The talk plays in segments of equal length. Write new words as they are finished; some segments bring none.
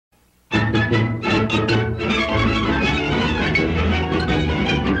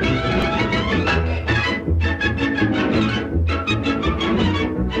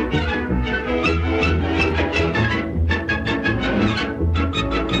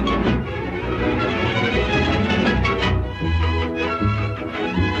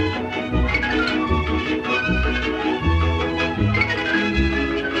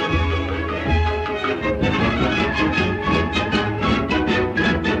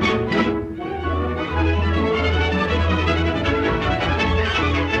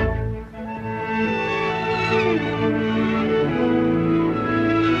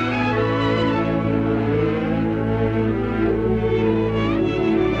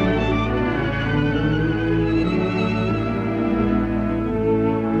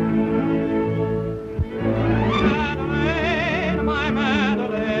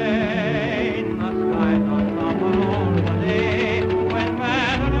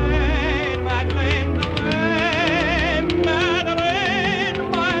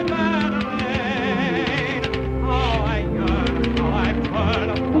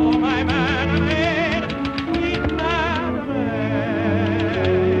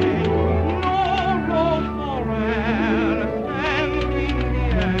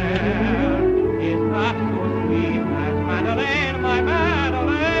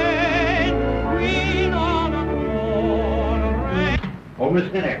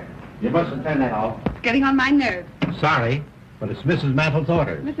Turn that off. It's getting on my nerves. Sorry, but it's Mrs. Mantel's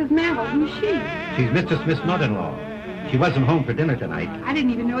orders. Mrs. Mantel, who's she? She's Mr. Smith's mother-in-law. She wasn't home for dinner tonight. I didn't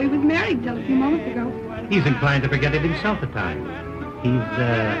even know he was married till a few moments ago. He's inclined to forget it himself at times. He's,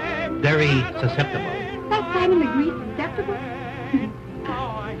 very susceptible. That Simon agrees susceptible?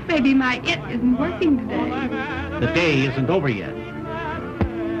 Maybe my it isn't working today. The day isn't over yet.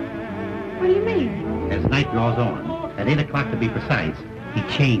 What do you mean? As night draws on, at 8 o'clock to be precise, he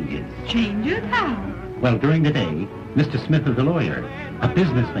changes. Changes? How? Well, during the day, Mr. Smith is a lawyer, a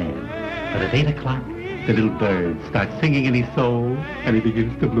businessman. But at 8 o'clock, the little bird starts singing in his soul, and he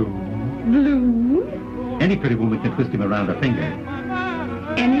begins to bloom. Bloom? Any pretty woman can twist him around her finger.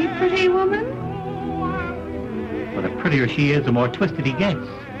 Any pretty woman? But the prettier she is, the more twisted he gets.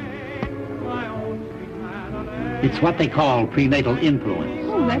 It's what they call prenatal influence.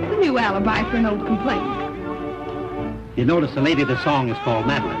 Oh, that's a new alibi for an old complaint. You notice the lady of the song is called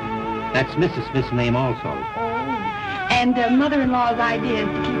Madeline. That's Mrs. Smith's name also. And mother-in-law's idea is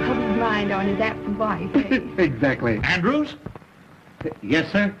to keep hubby's mind on his absent wife. Eh? Exactly. Andrews?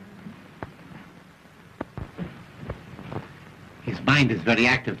 Yes, sir? His mind is very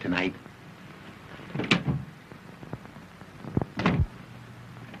active tonight.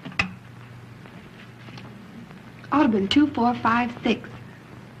 Ought to have been 2, 4, 5, 6.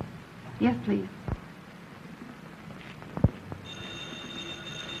 Yes, please.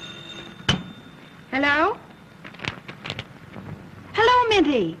 Hello? Hello,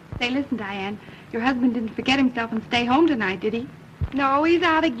 Minty. Say, listen, Diane. Your husband didn't forget himself and stay home tonight, did he? No, he's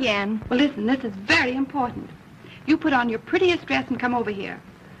out again. Well, listen, this is very important. You put on your prettiest dress and come over here.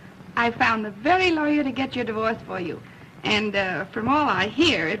 I found the very lawyer to get your divorce for you. And from all I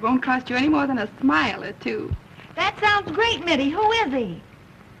hear, it won't cost you any more than a smile or two. That sounds great, Minty. Who is he?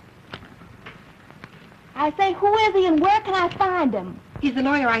 I say, who is he and where can I find him? He's the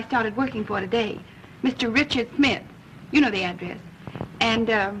lawyer I started working for today. Mr. Richard Smith. You know the address. And,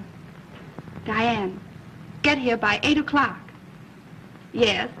 Diane, get here by 8 o'clock.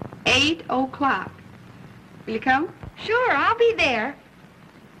 Yes, 8 o'clock. Will you come? Sure, I'll be there.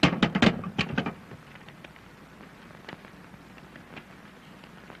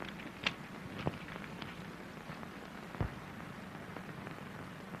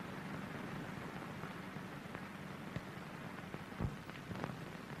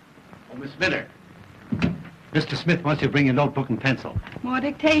 Oh, Miss Miller. Mr. Smith wants you to bring a notebook and pencil. More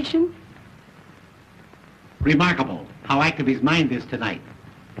dictation? Remarkable how active his mind is tonight.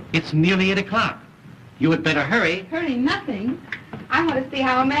 It's nearly 8 o'clock. You had better hurry. Hurry nothing. I want to see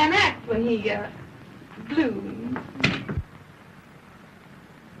how a man acts when he, blooms.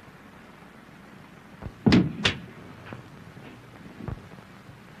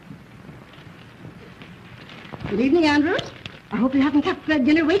 Good evening, Andrews. I hope you haven't kept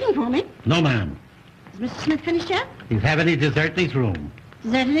dinner waiting for me. No, ma'am. Is Mr. Smith finished yet? He's having his dessert in his room.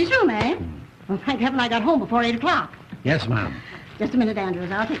 Dessert in his room, eh? Well, thank heaven I got home before 8 o'clock. Yes, ma'am. Just a minute,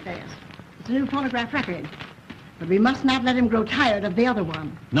 Andrews. I'll take this. It's a new phonograph record. But we must not let him grow tired of the other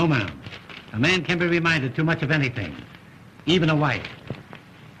one. No, ma'am. A man can be reminded too much of anything, even a wife.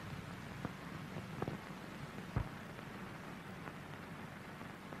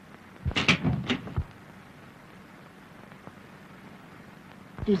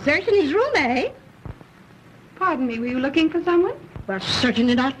 Dessert in his room, eh? Pardon me, were you looking for someone? Well,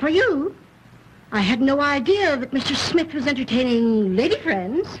 certainly not for you. I had no idea that Mr. Smith was entertaining lady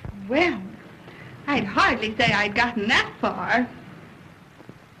friends. Well, I'd hardly say I'd gotten that far.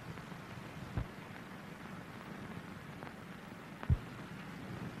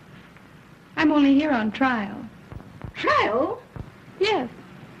 I'm only here on trial. Trial? Yes.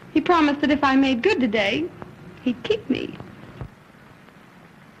 He promised that if I made good today, he'd keep me.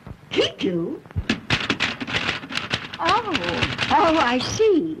 Keep you? Oh, I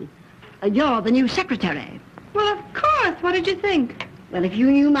see. You're the new secretary. Well, of course. What did you think? Well, if you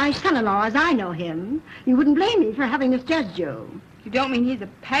knew my son-in-law as I know him, you wouldn't blame me for having misjudged you. You don't mean he's a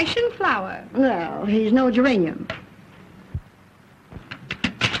passion flower? No, he's no geranium.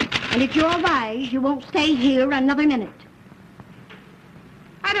 And if you're wise, you won't stay here another minute.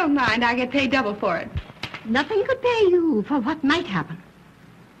 I don't mind. I get paid double for it. Nothing could pay you for what might happen.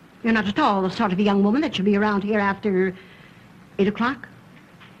 You're not at all the sort of a young woman that should be around here after 8 o'clock.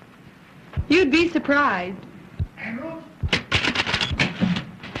 You'd be surprised. Andrews?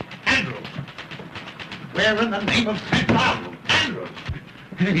 Andrews! Where in the name of St. Ralston? Andrews!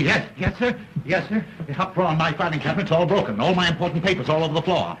 Yes, sir. Yes, sir. The top drawer on my filing cabinet's all broken. All my important papers all over the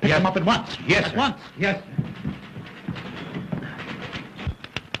floor. Pick them up at once. Yes, at sir. once. Yes.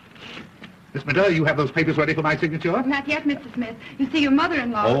 Miss Minter, you have those papers ready for my signature? Not yet, Mr. Smith. You see, your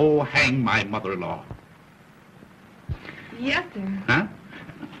mother-in-law... Oh, hang my mother-in-law. Yes, sir. Huh?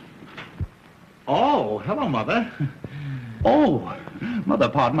 Oh, hello, Mother. Oh, Mother,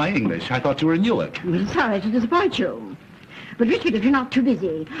 pardon my English. I thought you were in Newark. I'm sorry to disappoint you. But, Richard, if you're not too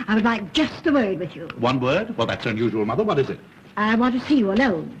busy, I would like just a word with you. One word? Well, that's unusual, Mother. What is it? I want to see you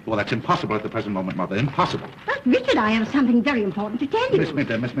alone. Well, that's impossible at the present moment, Mother. Impossible. But, Richard, I have something very important to tell you. Miss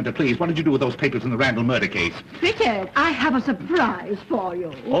Minter, please, what did you do with those papers in the Randall murder case? Richard, I have a surprise for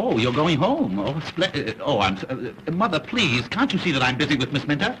you. Oh, you're going home. Oh, splendid. Oh, Mother, please, can't you see that I'm busy with Miss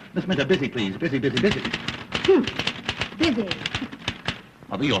Minter? Miss Minter, busy, please. Busy. Busy.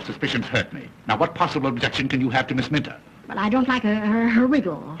 Mother, your suspicions hurt me. Now, what possible objection can you have to Miss Minter? Well, I don't like her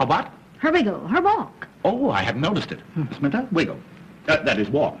wiggle. Her what? Her wiggle, her walk. Oh, I hadn't noticed it. Miss Minter, wiggle. That is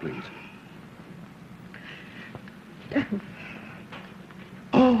walk, please.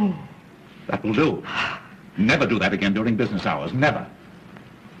 Oh, that will do. Never do that again during business hours. Never.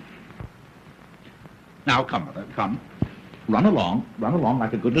 Now, come, Mother, come. Run along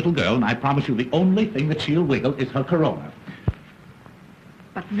like a good little girl, and I promise you the only thing that she'll wiggle is her corona.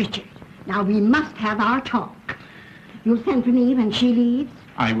 But, Richard, now we must have our talk. You'll send for me when she leaves?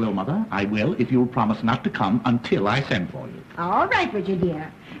 I will, Mother. I will, if you'll promise not to come until I send for you. All right, Richard,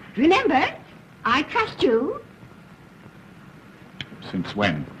 dear. Remember, I trust you. Since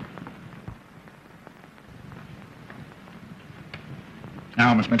when?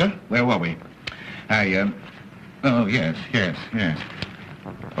 Now, Miss Minter, where were we? Oh, yes.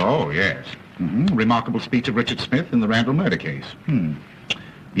 Oh, yes. Remarkable speech of Richard Smith in the Randall murder case.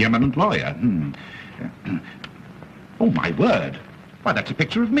 The eminent lawyer. Oh, my word. Why, that's a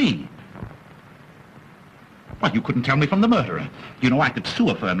picture of me. Why, you couldn't tell me from the murderer. You know, I could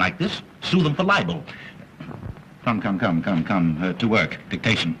sue a firm like this, sue them for libel. Come, to work.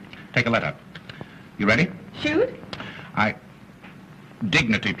 Dictation. Take a letter. You ready? Shoot?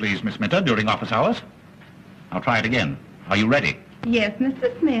 Dignity, please, Miss Minter, during office hours. I'll try it again. Are you ready? Yes,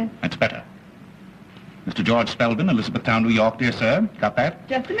 Mr. Smith. That's better. Mr. George Spelvin, Elizabethtown, New York, dear sir. Got that?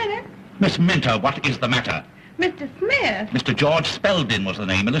 Just a minute. Miss Minter, what is the matter? Mr. Smith. Mr. George Spelvin was the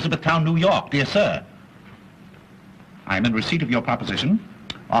name, Elizabethtown, New York, dear sir. I am in receipt of your proposition,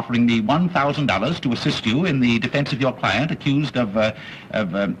 offering me $1,000 to assist you in the defense of your client accused of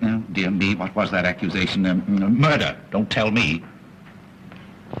dear me, what was that accusation? Murder. Don't tell me.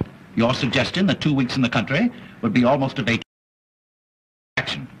 Your suggestion that 2 weeks in the country would be almost a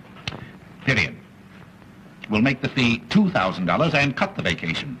vacation. Period. We'll make the fee $2,000 and cut the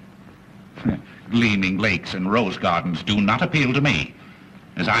vacation. Gleaming lakes and rose gardens do not appeal to me,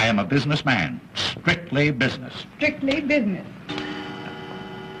 as I am a businessman. Strictly business. Strictly business.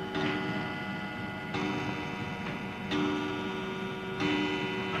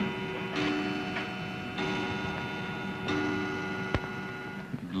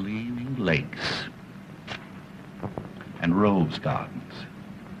 Gleaming lakes and rose gardens.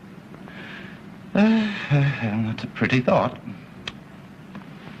 That's a pretty thought.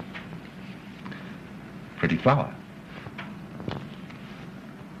 Pretty flower.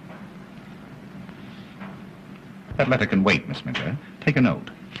 That letter can wait, Miss Minter. Take a note.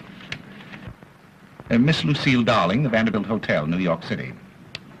 Miss Lucille Darling, the Vanderbilt Hotel, New York City.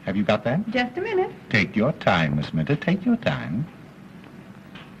 Have you got that? Just a minute. Take your time, Miss Minter. Take your time.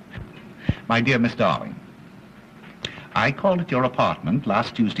 My dear Miss Darling, I called at your apartment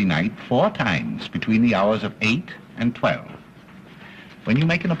last Tuesday night 4 times between the hours of 8 and 12. When you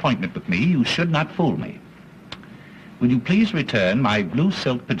make an appointment with me, you should not fool me. Will you please return my blue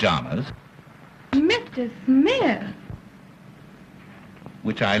silk pajamas, Mr. Smith.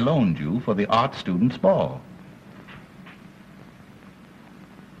 which I loaned you for the art students' ball?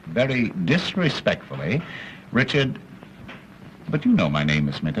 Very disrespectfully, Richard... But you know my name,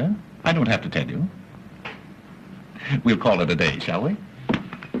 Miss Minter. I don't have to tell you. We'll call it a day, shall we?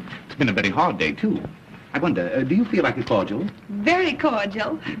 It's been a very hard day, too. I wonder, do you feel like a cordial? Very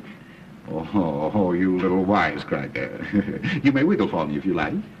cordial. Oh, you little wisecracker. You may wiggle for me if you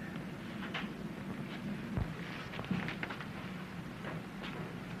like.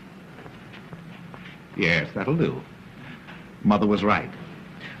 Yes, that'll do. Mother was right.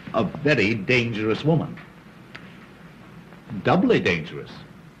 A very dangerous woman. Doubly dangerous.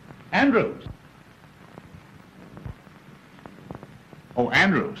 Andrews. Oh,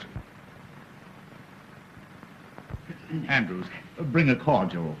 Andrews. Andrews, bring a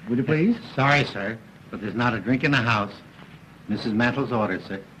cordial, will you please? Sorry, sir, but there's not a drink in the house. Mrs. Mantel's orders,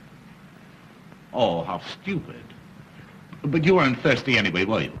 sir. Oh, how stupid. But you weren't thirsty anyway,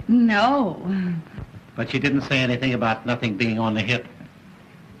 were you? No. But she didn't say anything about nothing being on the hip.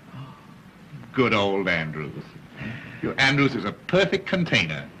 Good old Andrews. Your Andrews is a perfect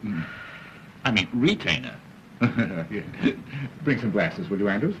container. I mean, retainer. Yeah. Bring some glasses, will you,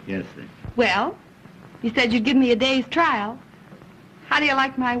 Andrews? Yes, sir. Well, you said you'd give me a day's trial. How do you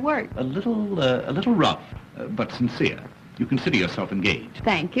like my work? A little rough, but sincere. You consider yourself engaged.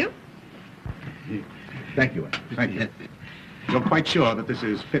 Thank you. Thank you, Andrews. Thank you. You're quite sure that this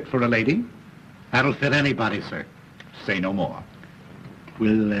is fit for a lady? That'll fit anybody, sir. Say no more.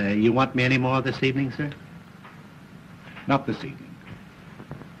 Will you want me any more this evening, sir? Not this evening.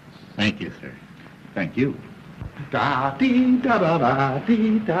 Thank you, sir. Thank you.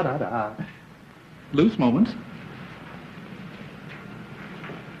 Da-dee-da-da-da-dee-da-da-da. Loose moments.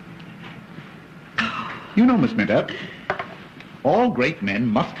 You know, Miss Minter, all great men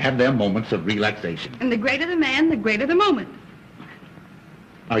must have their moments of relaxation. And the greater the man, the greater the moment.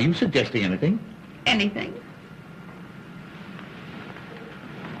 Are you suggesting anything? Anything.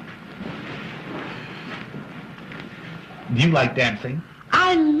 Do you like dancing?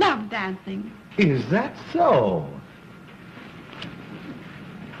 I love dancing. Is that so?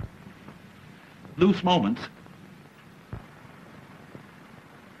 Loose moments.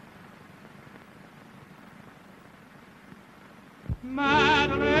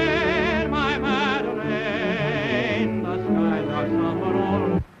 Madeline, my Madeline, the skies are somber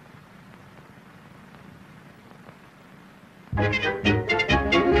all.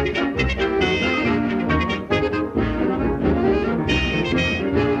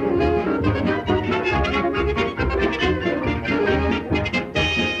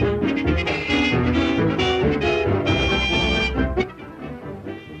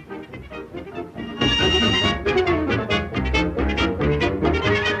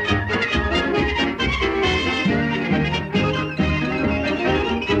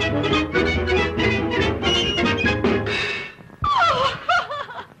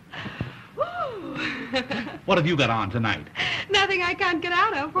 What have you got on tonight? Nothing I can't get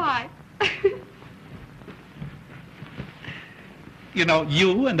out of. Why? You know,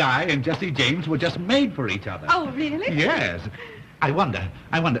 you and I and Jesse James were just made for each other. Oh, really? Yes. I wonder,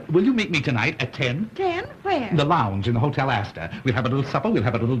 will you meet me tonight at 10? 10? Where? The lounge in the Hotel Astor. We'll have a little supper, we'll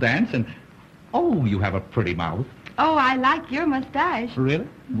have a little dance, and... Oh, you have a pretty mouth. Oh, I like your mustache. Really?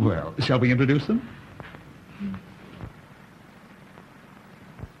 Well, shall we introduce them?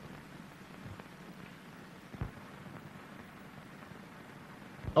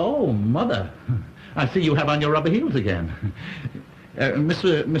 Oh, Mother. I see you have on your rubber heels again. Miss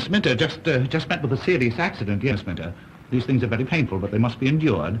Minter just met with a serious accident. Yes, Minter. These things are very painful, but they must be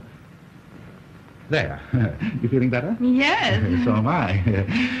endured. There. You feeling better? Yes. So am I.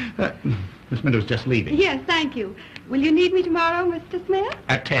 Miss Minter's just leaving. Yes, thank you. Will you need me tomorrow, Mr. Smith?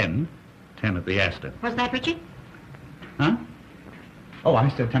 At 10. 10 at the Astor. What's that, Richard? Huh? Oh, I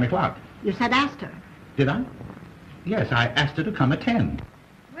said 10 o'clock. You said Astor. Did I? Yes, I asked her to come at 10.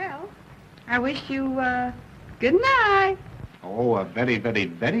 Well, I wish you, good night. Oh, a very, very,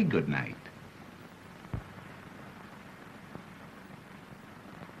 very good night.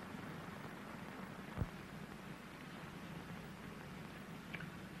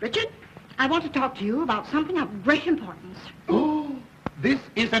 Richard, I want to talk to you about something of great importance. Oh, this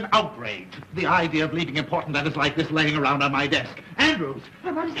is an outrage. The idea of leaving important letters like this laying around on my desk. Andrews!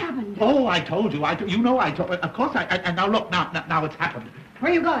 What has happened? Oh, I told you. You know I told... Of course and now look, now it's happened.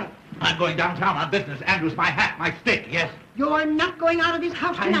 Where are you going? I'm going downtown on business. Andrews, my hat, my stick. Yes. You're not going out of this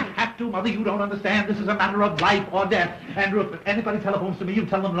house I tonight. have to, Mother. You don't understand. This is a matter of life or death. Andrew, if anybody telephones to me, you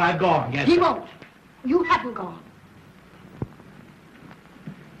tell them that I've gone. Yes. He won't. You haven't gone.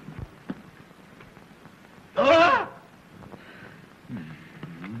 Ah!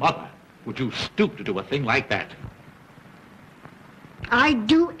 Mother, would you stoop to do a thing like that? I'd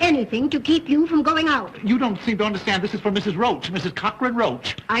do anything to keep you from going out. You don't seem to understand. This is for Mrs. Roach, Mrs. Cochran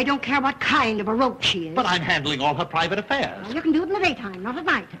Roach. I don't care what kind of a roach she is. But I'm handling all her private affairs. Well, you can do it in the daytime, not at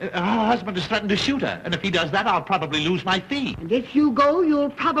night. Her husband has threatened to shoot her, and if he does that, I'll probably lose my fee. And if you go, you'll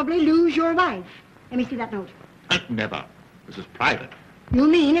probably lose your wife. Let me see that note. Never. This is private. You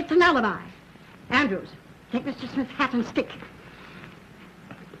mean it's an alibi? Andrews, take Mr. Smith's hat and stick.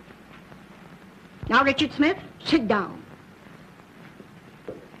 Now, Richard Smith, sit down.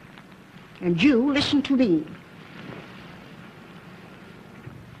 And you listen to me.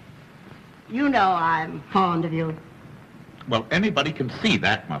 You know I'm fond of you. Well, anybody can see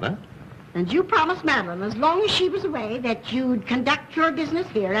that, Mother. And you promised Madeline, as long as she was away, that you'd conduct your business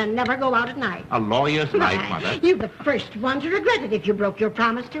here and never go out at night. A lawyer's life, Mother. You're the first one to regret it if you broke your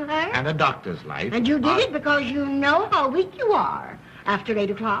promise to her. And a doctor's life. And you did it because you know how weak you are after 8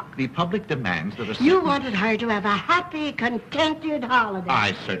 o'clock. The public demands that a certain... You wanted her to have a happy, contented holiday.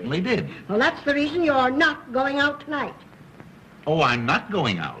 I certainly did. Well, that's the reason you're not going out tonight. Oh, I'm not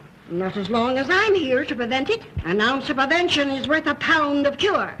going out. Not as long as I'm here to prevent it. An ounce of prevention is worth a pound of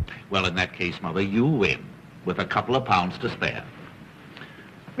cure. Well, in that case, Mother, you win, with a couple of pounds to spare.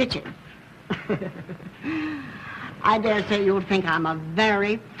 Richard, I dare say you'll think I'm a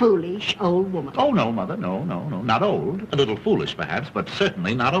very foolish old woman. Oh, no, Mother, no, not old. A little foolish, perhaps, but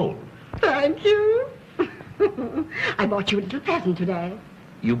certainly not old. Thank you. I bought you a little present today.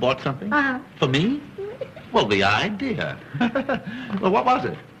 You bought something? Uh-huh. For me? Well, the idea. Well, what was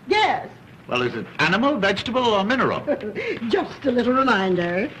it? Yes. Well, is it animal, vegetable, or mineral? Just a little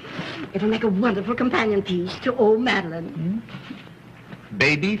reminder. It'll make a wonderful companion piece to old Madeline.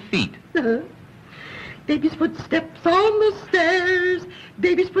 Baby feet. Baby's footsteps on the stairs.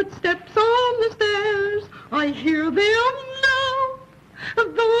 Baby's footsteps on the stairs. I hear them now.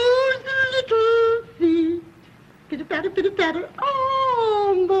 Those little feet. Pitter-patter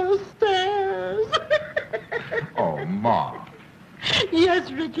on the stairs. Oh, Ma.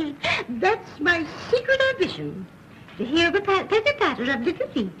 Yes, Richard. That's my secret ambition. To hear the patter-patter of little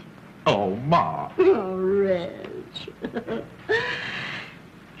feet. Oh, Ma. Oh, Reg.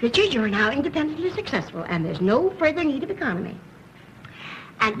 Richard, you're now independently successful, and there's no further need of economy.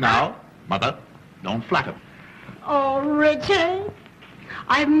 And Now, Mother, don't flatter. Oh, Richard,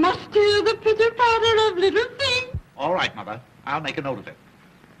 I must hear the pitter-patter of little feet. All right, Mother. I'll make a note of it.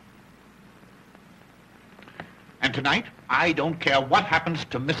 And tonight, I don't care what happens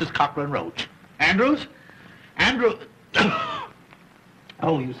to Mrs. Cochran Roach. Andrews? Andrew...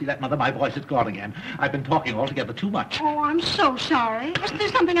 Oh, you see that, Mother? My voice is gone again. I've been talking altogether too much. Oh, I'm so sorry. Is there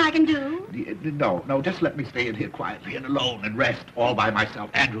something I can do? No, just let me stay in here quietly and alone and rest all by myself.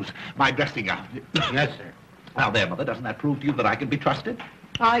 Andrews, my dressing gown. Yes, sir. Now there, Mother, doesn't that prove to you that I can be trusted?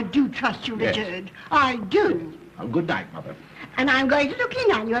 I do trust you, Yes. Richard. I do. Well, good night, Mother. And I'm going to look in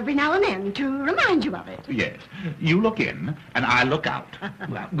on you every now and then to remind you of it. Yes, you look in and I look out.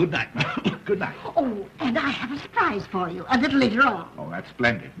 Well, good night. Good night. Oh, and I have a surprise for you a little later on. Oh, that's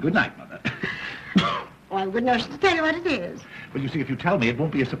splendid. Good night, Mother. Oh, I wouldn't know to tell you what it is. Well, you see, if you tell me, it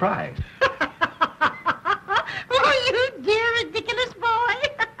won't be a surprise. Oh, you dear, ridiculous boy.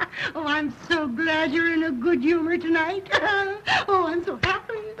 Oh, I'm so glad you're in a good humor tonight. Oh, I'm so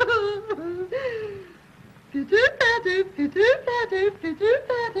happy. Pitter-patter, pitter-patter,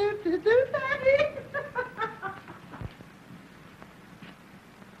 pitter-patter, pitter-patter.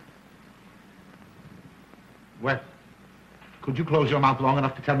 Well, could you close your mouth long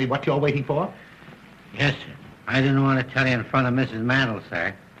enough to tell me what you're waiting for? Yes, sir. I didn't want to tell you in front of Mrs. Mantel,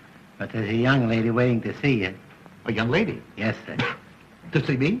 sir, but there's a young lady waiting to see you. A young lady? Yes, sir. To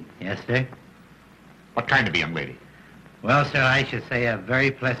see me? Yes, sir. What kind of a young lady? Well, sir, I should say a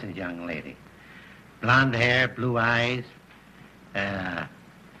very pleasant young lady. Blonde hair, blue eyes, 5'2",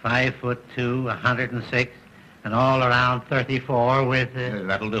 106, and all around 34 with...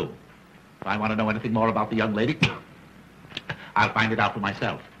 That'll do. If I want to know anything more about the young lady, I'll find it out for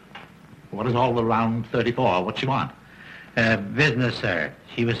myself. What is all around 34? What's she want? Business, sir.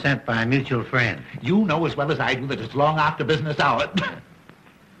 She was sent by a mutual friend. You know as well as I do that it's long after business hour.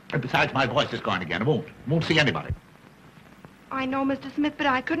 And besides, my voice is gone again. I won't see anybody. I know, Mr. Smith, but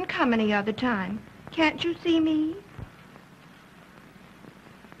I couldn't come any other time. Can't you see me?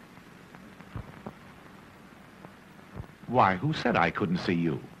 Why, who said I couldn't see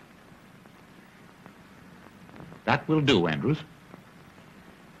you? That will do, Andrews.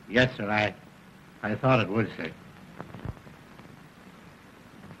 Yes, sir, I thought it would, sir.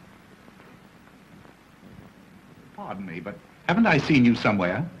 Pardon me, but haven't I seen you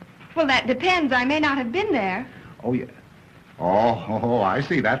somewhere? Well, that depends. I may not have been there. Oh, yeah. Oh, I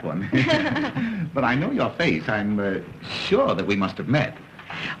see that one. But I know your face. I'm sure that we must have met.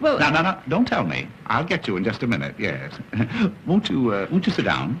 Well, No, don't tell me. I'll get you in just a minute, yes. Won't you sit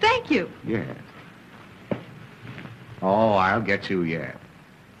down? thank you. Yes. Oh, I'll get you, yes.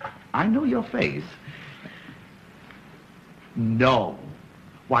 I know your face. No.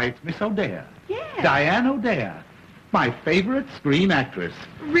 Why, it's Miss O'Dare. Yes. Diane O'Dare. My favorite screen actress.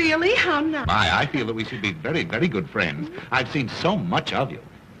 Really? How nice. I feel that we should be very, very good friends. I've seen so much of you.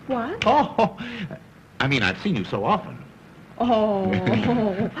 What? Oh, I mean, I've seen you so often. Oh,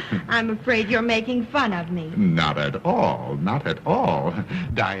 I'm afraid you're making fun of me. Not at all, not at all.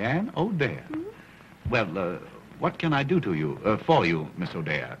 Diane O'Dare. Well, what can I do to you, for you, Miss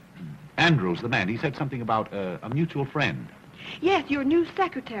O'Dare? Andrews, the man, he said something about a mutual friend. Yes, your new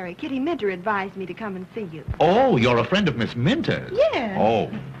secretary, Kitty Minter, advised me to come and see you. Oh, you're a friend of Miss Minter's? Yes. Oh,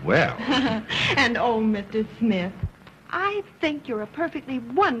 well. And oh, Mr. Smith, I think you're a perfectly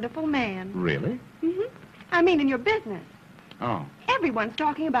wonderful man. Really? I mean, in your business. Oh. Everyone's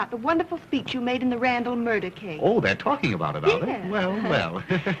talking about the wonderful speech you made in the Randall murder case. Oh, they're talking about it, are they? Yes. Well.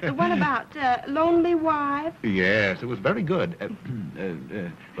 The one about lonely wives. Yes, it was very good.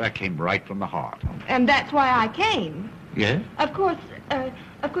 That came right from the heart. And that's why I came. Yes? Of course,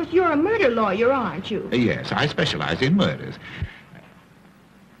 you're a murder lawyer, aren't you? Yes, I specialize in murders.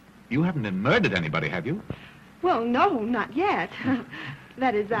 You haven't murdered anybody, have you? Well, no, not yet.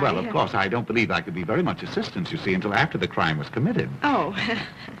 That is, Well, of course, I don't believe I could be very much assistance, you see, until after the crime was committed. Oh,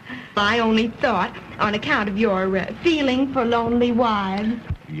 I only thought, on account of your feeling for lonely wives,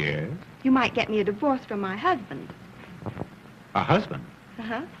 Yes? you might get me a divorce from my husband. A husband?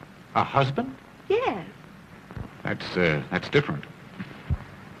 Uh-huh. A husband? Yes. That's different.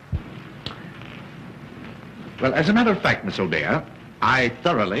 Well, as a matter of fact, Miss O'Dare, I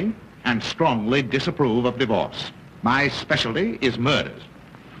thoroughly and strongly disapprove of divorce. My specialty is murders.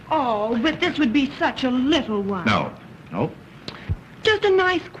 Oh, but this would be such a little one. No. Just a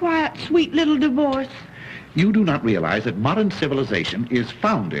nice, quiet, sweet little divorce. You do not realize that modern civilization is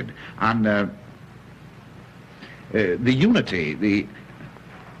founded on the unity,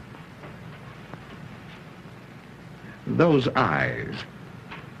 those eyes.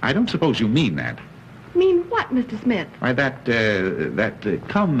 I don't suppose you mean that. Mean what, Mr. Smith? Why, that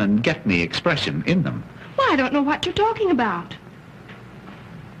come and get me expression in them. Well, I don't know what you're talking about.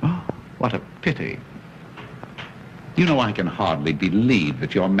 Oh, what a pity. You know, I can hardly believe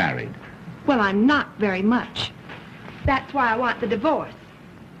that you're married. Well, I'm not very much. That's why I want the divorce.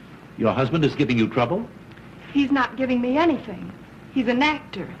 Your husband is giving you trouble? He's not giving me anything. He's an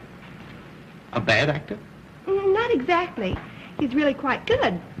actor. A bad actor? Not exactly. He's really quite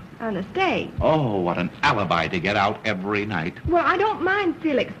good on the stage. Oh, what an alibi to get out every night. Well, I don't mind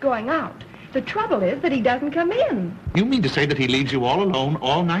Felix going out. The trouble is that he doesn't come in. You mean to say that he leaves you all alone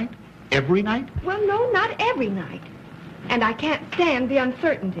all night? Every night? Well, no, not every night. And I can't stand the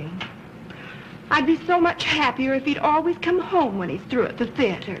uncertainty. I'd be so much happier if he'd always come home when he's through at the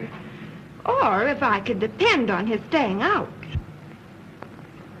theater. Or if I could depend on his staying out.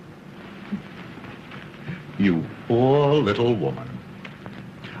 You poor little woman.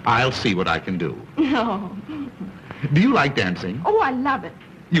 I'll see what I can do. No. Do you like dancing? Oh, I love it.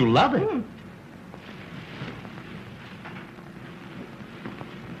 You love it?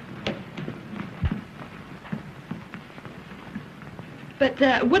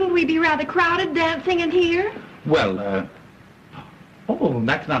 But wouldn't we be rather crowded dancing in here? Well, oh,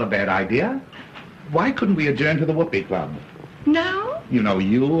 that's not a bad idea. Why couldn't we adjourn to the Whoopee Club? No? You know,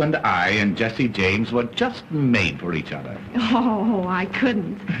 you and I and Jesse James were just made for each other. Oh, I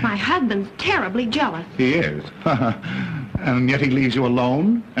couldn't. My husband's terribly jealous. He is. And yet he leaves you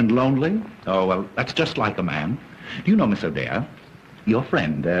alone and lonely? Oh, well, that's just like a man. Do you know, Miss O'Dare, your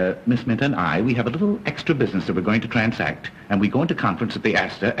friend, Miss Minter and I, we have a little extra business that we're going to transact, and we go into conference at the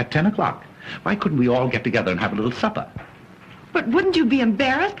Astor at 10 o'clock. Why couldn't we all get together and have a little supper? But wouldn't you be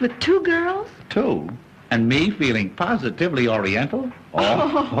embarrassed with two girls? Two? And me feeling positively oriental?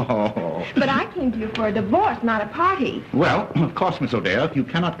 Oh. But I came to you for a divorce, not a party. Well, of course, Miss O'Dare, if you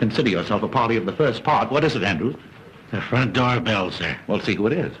cannot consider yourself a party of the first part, what is it, Andrews? The front door bell, sir. Well, see who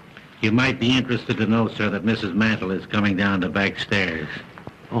it is. You might be interested to know, sir, that Mrs. Mantel is coming down the back stairs.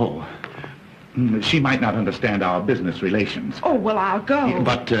 Oh. She might not understand our business relations. Oh, well, I'll go.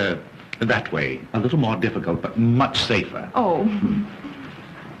 But that way, a little more difficult, but much safer. Oh.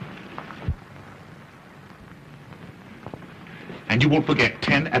 And you won't forget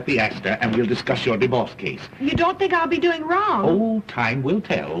 10 at the Astor, and we'll discuss your divorce case. You don't think I'll be doing wrong? Oh, time will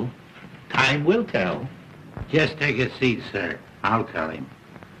tell. Time will tell. Just take a seat, sir. I'll tell him.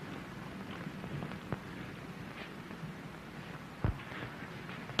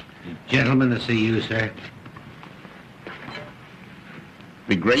 Gentlemen to see you, sir.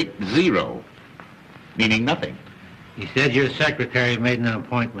 The great zero, meaning nothing. He said your secretary made an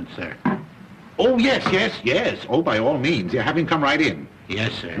appointment, sir. Oh, yes. Oh, by all means. Yeah, have him come right in.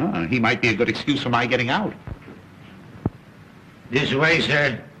 Yes, sir. He might be a good excuse for my getting out. This way,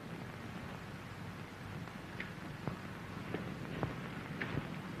 sir.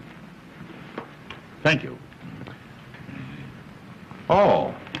 Thank you.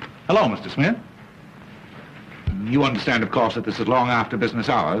 Oh, hello, Mr. Smith. You understand, of course, that this is long after business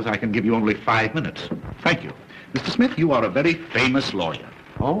hours. I can give you only 5 minutes. Thank you. Mr. Smith, you are a very famous lawyer.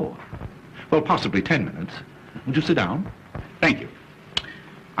 Oh. Well, possibly 10 minutes. Would you sit down? Thank you.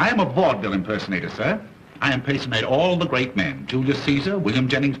 I am a vaudeville impersonator, sir. I impersonate all the great men. Julius Caesar, William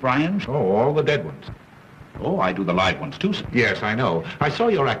Jennings Bryan. Oh, all the dead ones. Oh, I do the live ones, too, sir. Yes, I know. I saw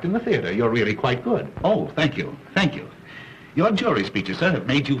your act in the theater. You're really quite good. Oh, thank you. Thank you. Your jury speeches, sir, have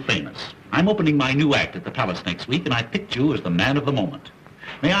made you famous. I'm opening my new act at the Palace next week, and I picked you as the man of the moment.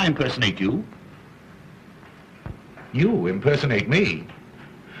 May I impersonate you? You impersonate me?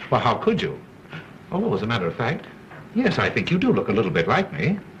 Well, how could you? Oh, as a matter of fact, yes, I think you do look a little bit like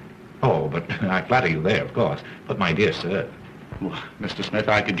me. Oh, but I flatter you there, of course. But, my dear sir, well, Mr. Smith,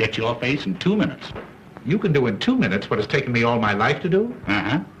 I could get your face in 2 minutes. You can do in 2 minutes what has taken me all my life to do?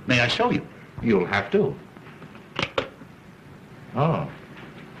 Uh-huh. May I show you? You'll have to. Oh.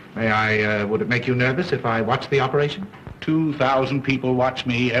 May I, would it make you nervous if I watched the operation? 2,000 people watch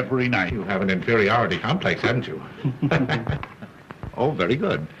me every night. You have an inferiority complex, haven't you? Oh, very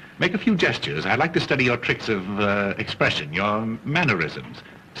good. Make a few gestures. I'd like to study your tricks of expression, your mannerisms.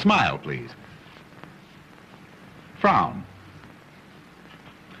 Smile, please. Frown.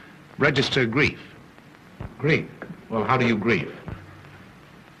 Register grief. Grief? Well, how do you grieve?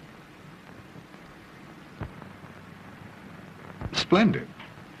 Splendid.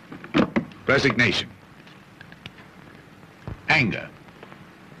 Resignation. Anger.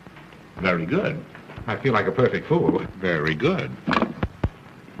 Very good. I feel like a perfect fool. Very good.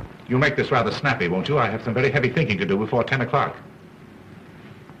 You'll make this rather snappy, won't you? I have some very heavy thinking to do before 10 o'clock.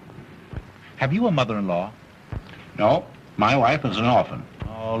 Have you a mother-in-law? No. My wife is an orphan.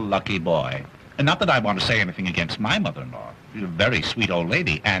 Oh, lucky boy. And not that I want to say anything against my mother-in-law. She's a very sweet old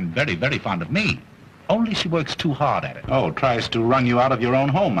lady and very, very fond of me. Only she works too hard at it. Oh, tries to run you out of your own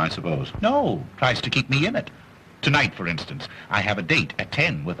home, I suppose. No, tries to keep me in it. Tonight, for instance, I have a date at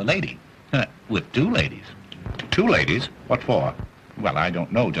 10 with a lady. With 2 ladies. 2 ladies? What for? Well, I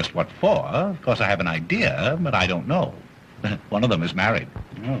don't know just what for. Of course, I have an idea, but I don't know. One of them is married.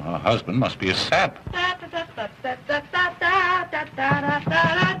 Oh, her husband must be a sap.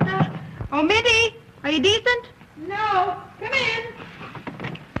 Oh, Minty, are you decent? No, come in.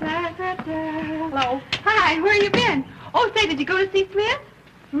 Hello. Hi, where you been? Oh, say, did you go to see Smith?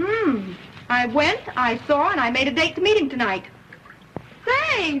 I went, I saw, and I made a date to meet him tonight.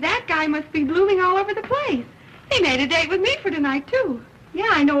 Say, that guy must be blooming all over the place. He made a date with me for tonight, too. Yeah,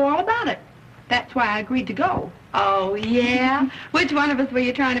 I know all about it. That's why I agreed to go. Oh, yeah? Which one of us were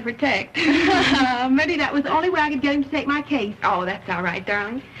you trying to protect? Maybe that was the only way I could get him to take my case. Oh, that's all right,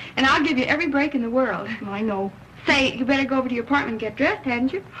 darling. And I'll give you every break in the world. I know. Say, you better go over to your apartment and get dressed,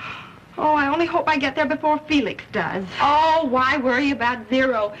 hadn't you? Oh, I only hope I get there before Felix does. Oh, why worry about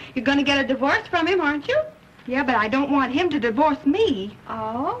Zero? You're going to get a divorce from him, aren't you? Yeah, but I don't want him to divorce me.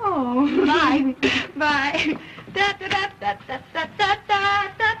 Oh. Bye. Bye.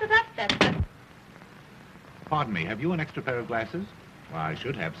 Pardon me, have you an extra pair of glasses? Well, I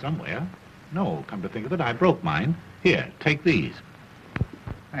should have somewhere. No, come to think of it, I broke mine. Here, take these.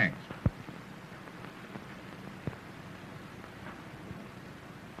 Thanks.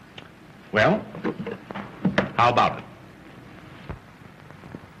 Well, how about it?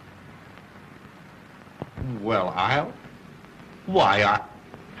 Well,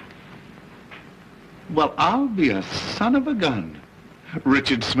 I'll be a son of a gun.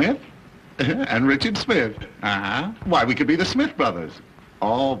 Richard Smith and Richard Smith. Uh-huh. Why, we could be the Smith brothers.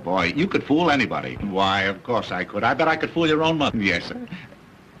 Oh, boy, you could fool anybody. Why, of course I could. I bet I could fool your own mother. Yes, sir.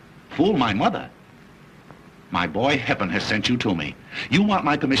 Fool my mother? My boy, heaven has sent you to me. You want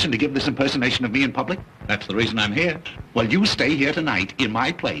my permission to give this impersonation of me in public? That's the reason I'm here. Well, you stay here tonight in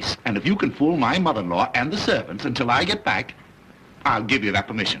my place, and if you can fool my mother-in-law and the servants until I get back, I'll give you that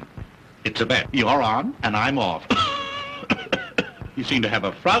permission. It's a bet. You're on, and I'm off. You seem to have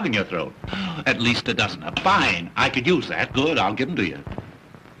a frog in your throat. At least a dozen. Fine. I could use that. Good, I'll give them to you.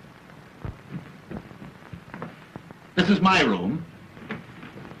 This is my room.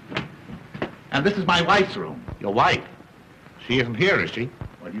 And this is my wife's room. Your wife? She isn't here, is she?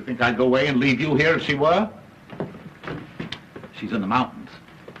 Well, do you think I'd go away and leave you here if she were? She's in the mountains.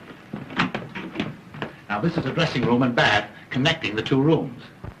 Now, this is a dressing room and bath connecting the two rooms.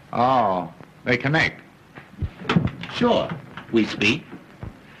 Oh, they connect? Sure. We speak.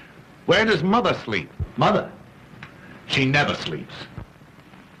 Where does Mother sleep? Mother? She never sleeps.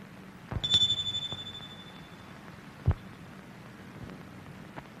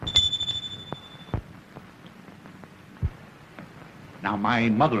 Now, my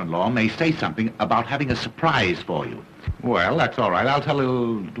mother-in-law may say something about having a surprise for you. Well, that's all right. I'll tell her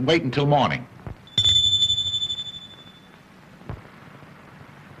to wait until morning.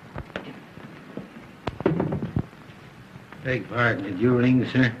 Beg pardon, did you ring,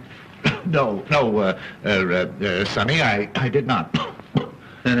 sir? No, Sonny, I did not.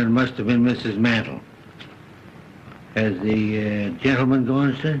 Then it must have been Mrs. Mantel. Has the gentleman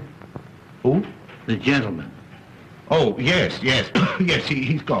gone, sir? Who? The gentleman. Oh, yes. Yes,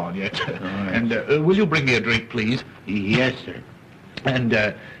 he's gone, yes. All right. And will you bring me a drink, please? Yes, sir.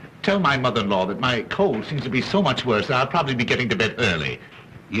 And tell my mother-in-law that my cold seems to be so much worse that I'll probably be getting to bed early.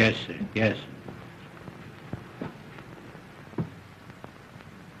 Yes, sir, yes.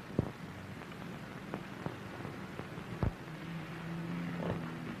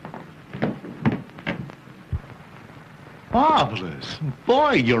 Marvelous.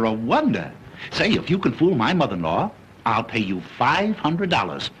 Boy, you're a wonder. Say, if you can fool my mother-in-law, I'll pay you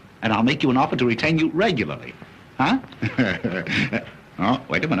 $500, and I'll make you an offer to retain you regularly. Huh? Oh,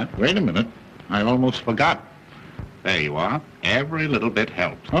 wait a minute. I almost forgot. There you are. Every little bit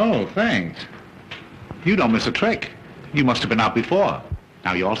helps. Oh, thanks. You don't miss a trick. You must have been out before.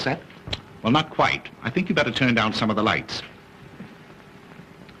 Now, you all set? Well, not quite. I think you better turn down some of the lights.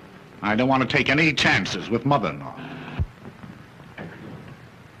 I don't want to take any chances with mother-in-law.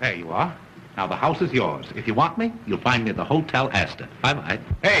 There you are. Now, the house is yours. If you want me, you'll find me at the Hotel Astor. Bye-bye.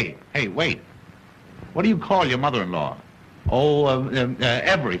 Hey, wait. What do you call your mother-in-law? Oh,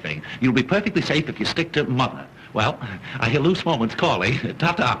 everything. You'll be perfectly safe if you stick to Mother. Well, I hear loose moments calling.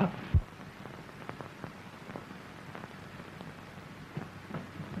 Ta-ta.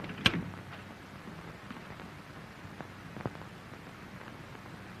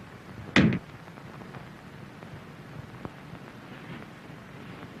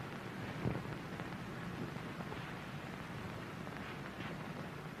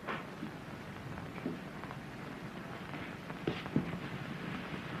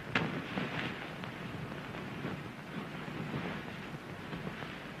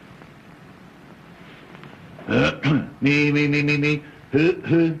 Me. Me.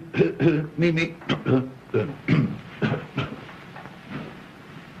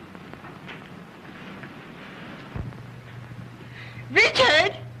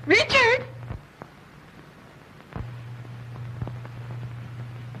 Richard!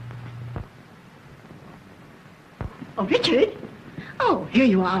 Oh, Richard? Oh, here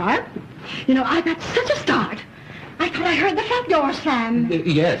you are. You know, I got such a start. I thought I heard the front door slam.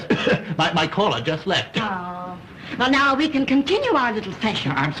 Yes. my caller just left. Oh. Well, now we can continue our little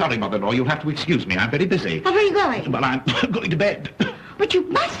session. I'm sorry, Mother-in-law. You'll have to excuse me. I'm very busy. Oh, where are you going? Well, I'm going to bed. But you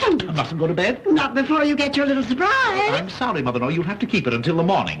mustn't. I mustn't go to bed? Not before you get your little surprise. I'm sorry, Mother-in-law. You'll have to keep it until the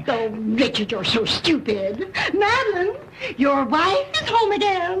morning. Oh, Richard, you're so stupid. Madeline, your wife is home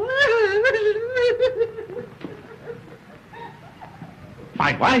again.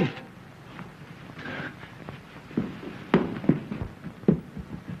 My wife?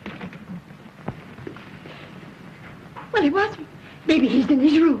 Well, he wasn't. Maybe he's in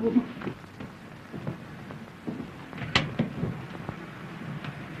his room.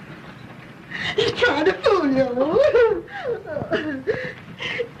 He's trying to fool you.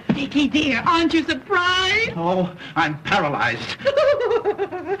 Dickie, dear, aren't you surprised? Oh, I'm paralyzed.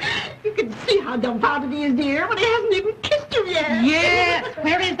 You can see how dumbfounded he is, dear, when he hasn't even kissed you yet. Yes.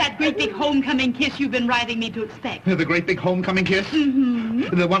 Where is that great big homecoming kiss you've been writing me to expect? The great big homecoming kiss?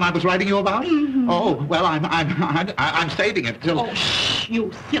 Mm-hmm. The one I was writing you about? Mm-hmm. Oh, well, I'm saving it till... Oh, shh,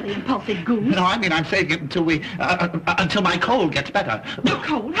 you silly, impulsive goose. No, I mean I'm saving it until until my cold gets better. A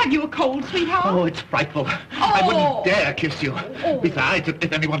cold? Have you a cold, sweetheart? Oh, it's frightful. I wouldn't dare kiss you. Besides,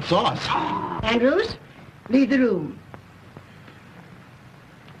 if anyone saw us. Andrews, leave the room.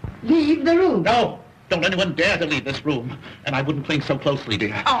 Leave the room. No, don't anyone dare to leave this room. And I wouldn't cling so closely,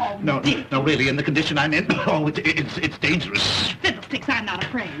 dear. Oh, no, Dick. no, really, in the condition I'm in, oh, it's dangerous. Fiddlesticks. chopsticks. I'm not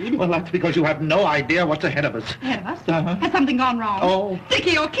afraid. Well, that's because you have no idea what's ahead of us. Ahead of us? Uh-huh. Has something gone wrong? Oh.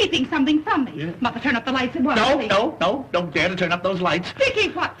 Dickie, you're keeping something from me. Yeah. Mother, turn up the lights at once. No, don't dare to turn up those lights. Dickie,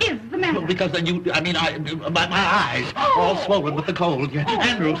 what is the matter? Well, because then my eyes, all swollen with the cold. Yeah. Oh.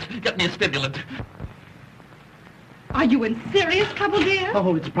 Andrews, get me a stimulant. Are you in serious trouble, dear?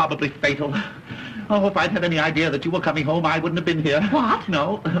 Oh, it's probably fatal. Oh, if I'd had any idea that you were coming home, I wouldn't have been here. What?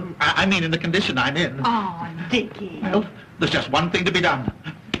 No, I mean in the condition I'm in. Oh, Dickie. Well, there's just one thing to be done.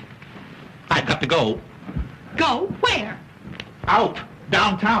 I've got to go. Go? Where? Out.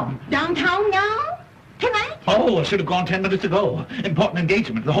 Downtown. Downtown now? Tonight? Oh, I should have gone 10 minutes ago. Important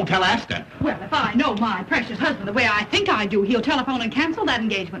engagement, the Hotel Astor. Well, if I know my precious husband the way I think I do, he'll telephone and cancel that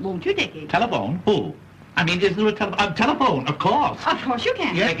engagement, won't you, Dickie? Telephone? Who? I mean, is there a telephone? Of course. Of course you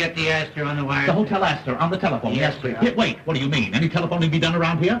can. Yeah. Get the Astor on the wire. The Hotel Astor, on the telephone. Yes, please. sir. Wait, what do you mean? Any telephoning be done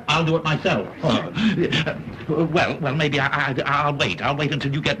around here? I'll do it myself. Well, maybe I'll wait. I'll wait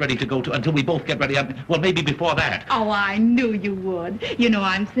until you get ready to go to, until we both get ready. Well, maybe before that. Oh, I knew you would. You know,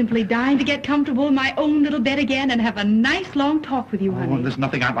 I'm simply dying to get comfortable in my own little bed again and have a nice long talk with you, Oh, honey. and there's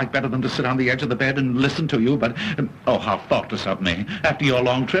nothing I'd like better than to sit on the edge of the bed and listen to you, but, oh, how thoughtless of me. After your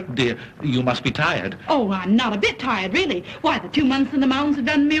long trip, dear, you must be tired. Oh, I'm not a bit tired, really. Why, the 2 months in the mountains have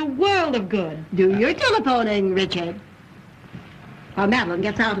done me a world of good. Do your telephoning, Richard. While Madeline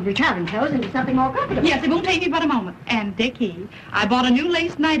gets out of her traveling clothes into something more comfortable. Yes, it won't take me but a moment. And, Dickie, I bought a new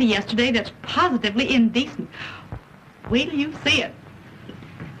lace nightie yesterday that's positively indecent. Wait till you see it.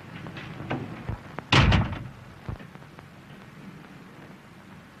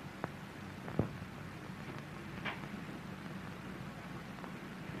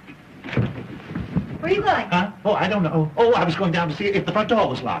 Where are you going? Huh? Oh, I don't know. Oh, I was going down to see if the front door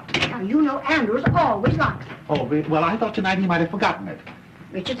was locked. Now, you know Andrews always locks it. Oh, well, I thought tonight he might have forgotten it.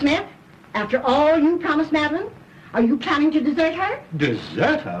 Richard Smith, after all you promised Madeline, are you planning to desert her?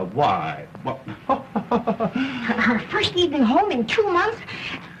 Desert her? Why? What? Her first evening home in 2 months,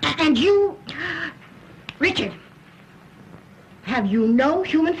 and you... Richard, have you no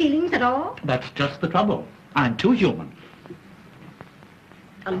human feelings at all? That's just the trouble. I'm too human.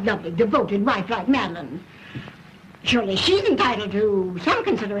 A lovely, devoted wife like Madeline. Surely she's entitled to some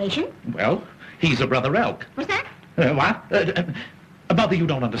consideration. Well, he's a brother elk. What's that? What? Mother, you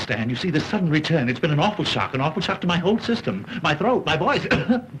don't understand. You see, this sudden return, it's been an awful shock to my whole system. My throat, my voice,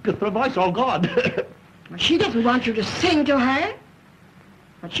 the voice all gone. Well, she doesn't want you to sing to her.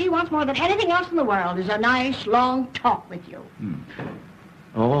 What she wants more than anything else in the world is a nice, long talk with you.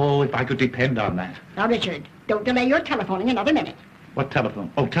 Oh, if I could depend on that. Now, Richard, don't delay your telephoning another minute. What telephone?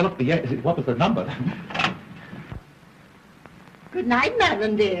 Oh, telephone, yeah, what was the number? Good night,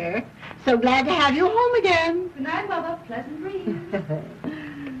 Madeline, dear. So glad to have you home again. Good night, Mother. Pleasant dreams.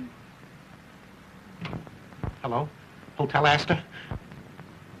 Hello? Hotel Astor?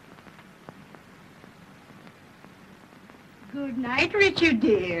 Good night, Richard,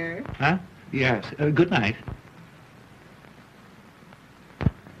 dear. Huh? Yes, good night.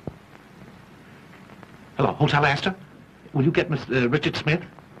 Hello, Hotel Astor? Will you get Mr. Richard Smith?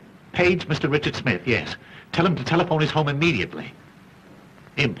 Page Mr. Richard Smith, yes. Tell him to telephone his home immediately.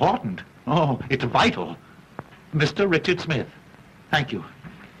 Important? Oh, it's vital. Mr. Richard Smith. Thank you.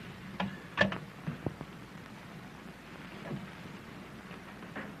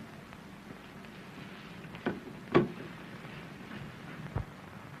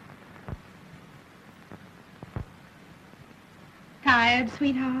 Tired,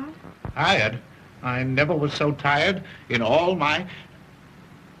 sweetheart? Tired? I never was so tired in all my...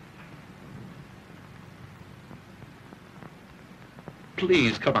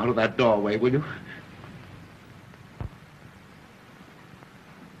 Please come out of that doorway, will you?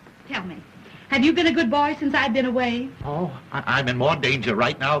 Tell me, have you been a good boy since I've been away? Oh, I'm in more danger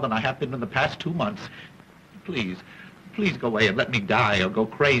right now than I have been in the past 2 months. Please go away and let me die or go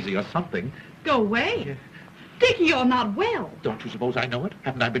crazy or something. Go away. Dickie, you're not well. Don't you suppose I know it?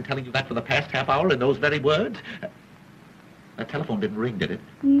 Haven't I been telling you that for the past half hour in those very words? That telephone didn't ring, did it?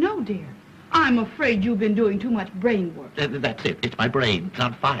 No, dear. I'm afraid you've been doing too much brain work. That's it. It's my brain. It's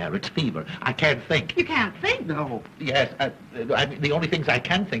on fire. It's fever. I can't think. You can't think. No. Yes. I mean, the only things I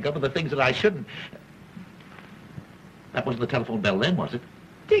can think of are the things that I shouldn't. That wasn't the telephone bell then, was it?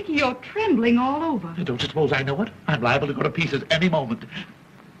 Dickie, you're trembling all over. Don't you suppose I know it? I'm liable to go to pieces any moment.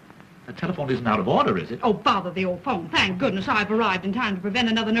 The telephone isn't out of order, is it? Oh, bother the old phone. Thank goodness I've arrived in time to prevent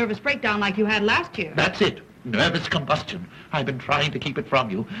another nervous breakdown like you had last year. That's it. Nervous combustion. I've been trying to keep it from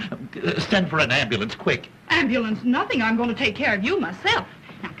you. Send for an ambulance, quick. Ambulance, nothing. I'm going to take care of you myself.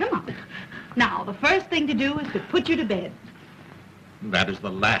 Now, come on. Now, the first thing to do is to put you to bed. That is the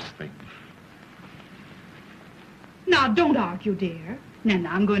last thing. Now, don't argue, dear. Now,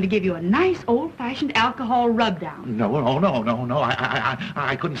 I'm going to give you a nice old-fashioned alcohol rub-down. No.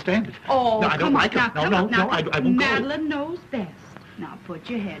 I couldn't stand it. Oh, no, I don't like it. No, I won't Madeline knows best. Now, put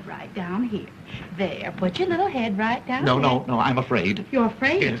your head right down here. There, put your little head right down go. there. No, I'm afraid. You're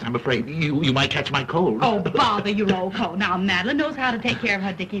afraid? Yes, I'm afraid. You might catch my cold. Oh, bother your old coat. Now, Madeline knows how to take care of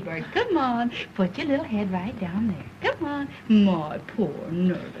her Dickie bird. Come on, put your little head right down there. Come on. My poor,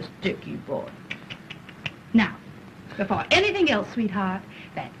 nervous Dickie boy. Now, before anything else, sweetheart,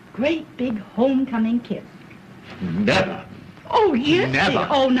 that great big homecoming kiss. Never. Oh, yes, Never. dear.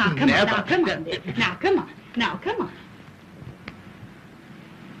 Oh, now, come Never. on, now, come on, dear. Now, come on. Now, come on.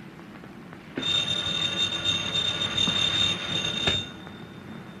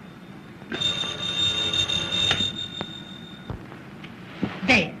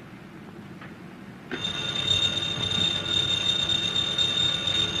 There.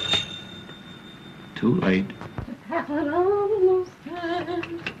 Too late.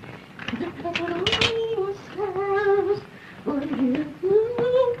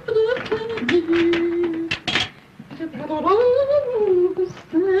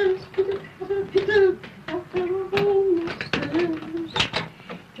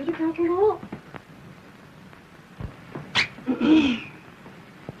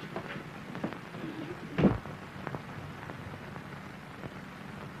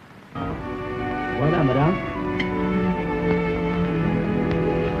 Voilà, madame.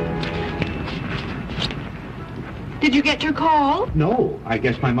 Did you get your call? No, I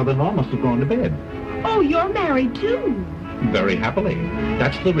guess my mother-in-law must have gone to bed. Oh, you're married, too. Very happily.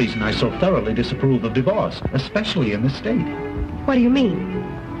 That's the reason I so thoroughly disapprove of divorce, especially in this state. What do you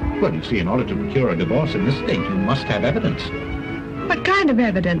mean? Well, you see, in order to procure a divorce in this state, you must have evidence. What kind of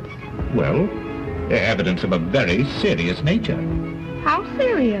evidence? Well, evidence of a very serious nature. How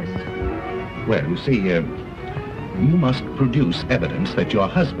serious? Well, you see, you must produce evidence that your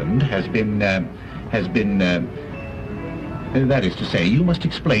husband has been, that is to say, you must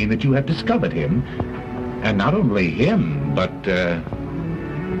explain that you have discovered him, and not only him, but,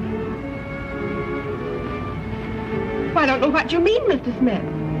 I don't know what you mean, Mr. Smith.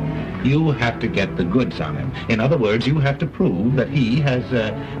 you have to get the goods on him. In other words, you have to prove that he has,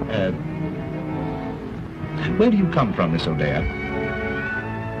 where do you come from, Miss O'Dare?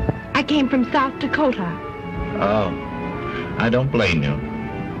 I came from South Dakota. Oh, I don't blame you.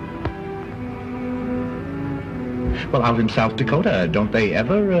 Well, out in South Dakota, don't they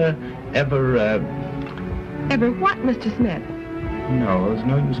ever Ever what, Mr. Smith? No, there's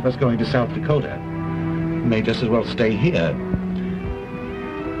no use of us going to South Dakota. May just as well stay here.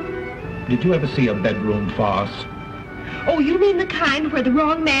 Did you ever see a bedroom farce? Oh, you mean the kind where the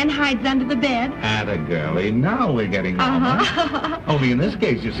wrong man hides under the bed? Atta girlie, now we're getting warmer. Only in this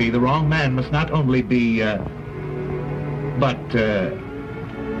case, you see, the wrong man must not only be, But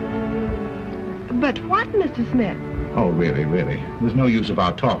what, Mr. Smith? Oh, really. There's no use of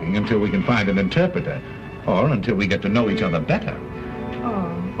our talking until we can find an interpreter, or until we get to know each other better.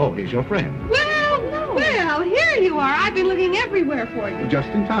 Oh, here's your friend. Well, here you are. I've been looking everywhere for you. Just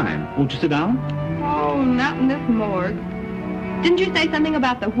in time. Won't you sit down? Oh, not in this morgue. Didn't you say something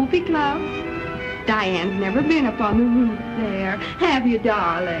about the Whoopee Club? Diane's never been up on the roof there. Have you,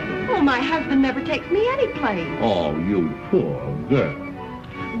 darling? Oh, my husband never takes me any place. Oh, you poor girl.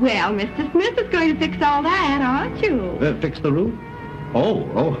 Well, Mr. Smith is going to fix all that, aren't you? Fix the roof? Oh,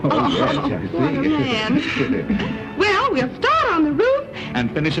 yes, I see. What a man. Well, we'll start on the roof.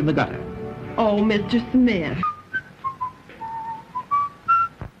 And finish in the gutter. Oh, Mr. Smith.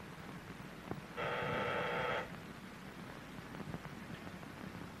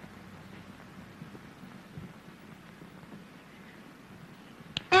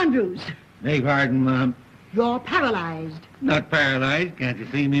 Andrews, Beg pardon, Mom. you're paralyzed. Not paralyzed. Can't you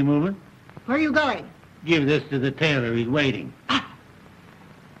see me moving? Where are you going? Give this to the tailor. He's waiting.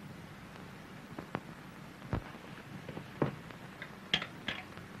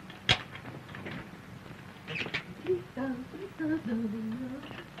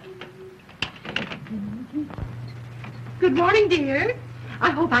 Good morning, dear.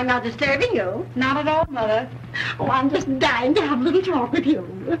 I hope I'm not disturbing you. Not at all, Mother. Oh, I'm just dying to have a little talk with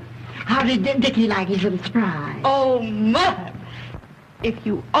you. How did Dickie like his little surprise? Oh, Mother. If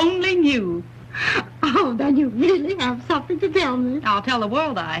you only knew. Oh, then you really have something to tell me. I'll tell the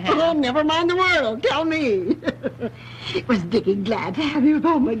world I have. Oh, never mind the world. Tell me. Was Dickie glad to have you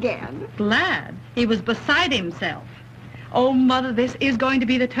home again? Glad. He was beside himself. Oh, Mother, this is going to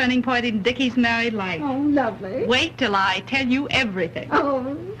be the turning point in Dickie's married life. Oh, lovely. Wait till I tell you everything.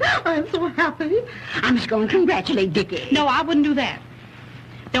 Oh, I'm so happy. I must go and congratulate Dickie. No, I wouldn't do that.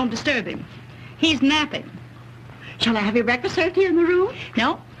 Don't disturb him. He's napping. Shall I have your breakfast served here in the room?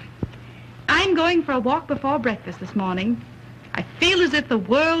 No. I'm going for a walk before breakfast this morning. I feel as if the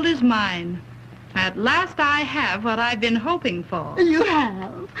world is mine. At last I have what I've been hoping for. You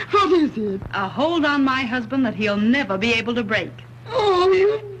have? What is it? A hold on my husband that he'll never be able to break. Oh,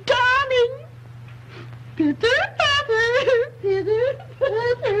 you darling. Pitter-patter,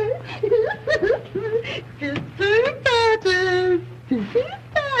 pitter-patter, pitter-patter,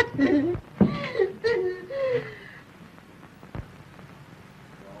 pitter-patter.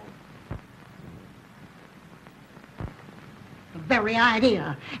 The very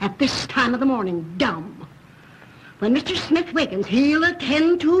idea at this time of the morning, dumb. When Mr. Smith wakens, he'll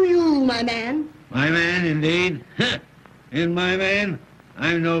attend to you, my man. My man, indeed. And my man,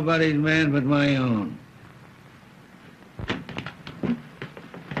 I'm nobody's man but my own.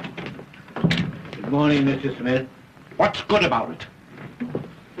 Good morning, Mr. Smith. What's good about it?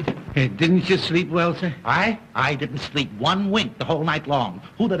 Hey, didn't you sleep well, sir? I didn't sleep one wink the whole night long.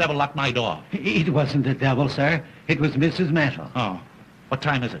 Who the devil locked my door? It wasn't the devil, sir. It was Mrs. Mantel. Oh, what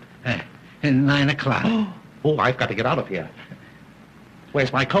time is it? 9 o'clock. Oh, I've got to get out of here.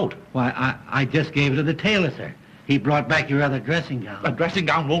 Where's my coat? Why, I just gave it to the tailor, sir. He brought back your other dressing gown. A dressing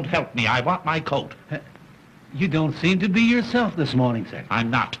gown won't help me. I want my coat. You don't seem to be yourself this morning, sir. I'm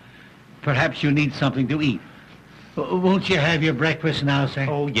not. Perhaps you need something to eat. Won't you have your breakfast now, sir?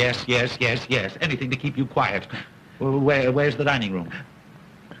 Oh, yes. Anything to keep you quiet. Where's the dining room?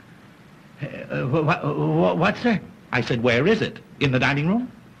 What, sir? I said, where is it? In the dining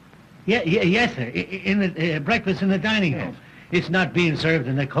room? Yes, sir. In the breakfast in the dining room. It's not being served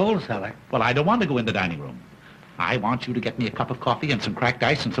in the coal cellar. Well, I don't want to go in the dining room. I want you to get me a cup of coffee and some cracked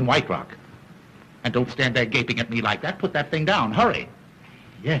ice and some White Rock. And don't stand there gaping at me like that. Put that thing down. Hurry.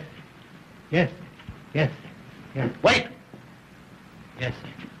 Yes. Wait! Yes, sir.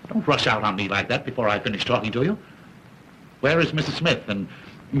 Don't rush out on me like that before I finish talking to you. Where is Mrs. Smith and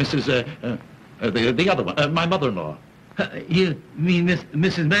Mrs. The other one, my mother-in-law? You mean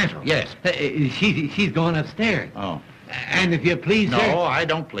Mrs. Mantel? Yes. She's going upstairs. Oh. And if you please, No, sir... I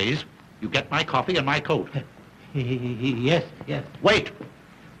don't please. You get my coffee and my coat. Yes. Wait!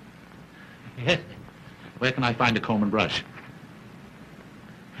 Yes. Where can I find a comb and brush?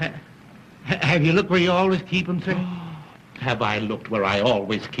 Have you looked where you always keep them, sir? Have I looked where I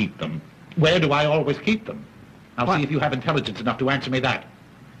always keep them? Where do I always keep them? Now see if you have intelligence enough to answer me that.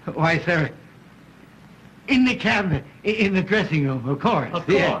 Why, sir, in the cabinet, in the dressing room, of course. Of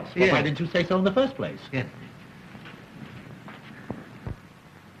course. Well, why didn't you say so in the first place? Yes.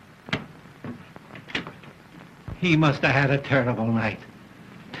 He must have had a terrible night.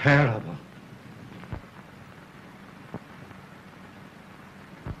 Terrible.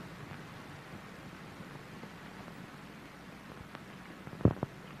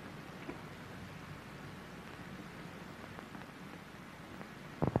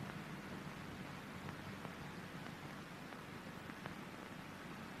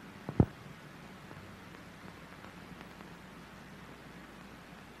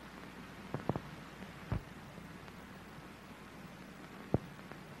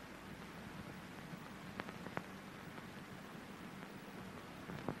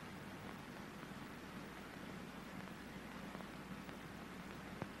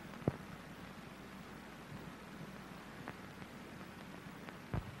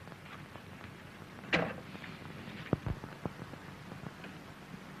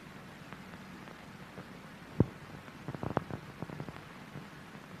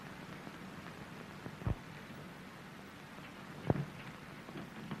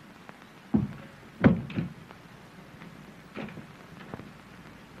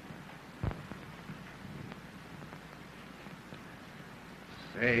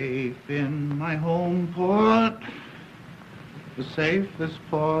 Safe in my home port, the safest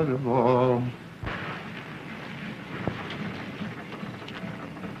port of all.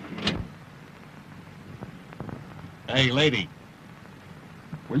 Hey, lady,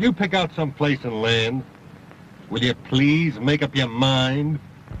 will you pick out some place and land? Will you please make up your mind?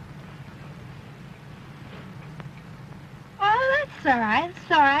 Oh, that's all right.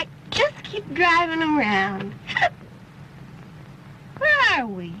 It's all right. Just keep driving around. Where are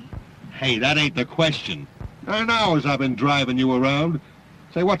we? Hey, that ain't the question. 9 hours I've been driving you around.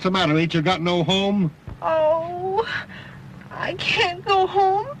 Say, what's the matter? Ain't you got no home? Oh, I can't go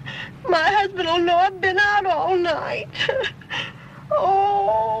home. My husband will know I've been out all night.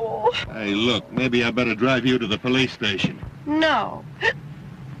 Oh. Hey, look, maybe I better drive you to the police station. No.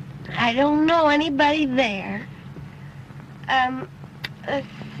 I don't know anybody there. Let's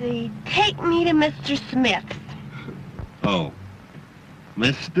see. Take me to Mr. Smith's. Oh.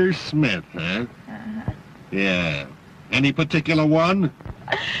 Mr. Smith, huh? Uh-huh. Yeah. Any particular one?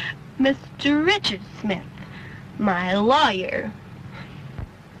 Mr. Richard Smith, my lawyer.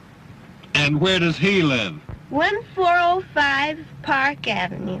 And where does he live? 1405 Park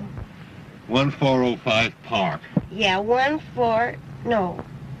Avenue. 1405 Park. Yeah, 1540.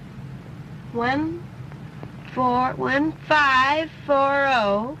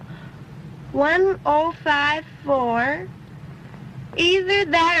 1054. Either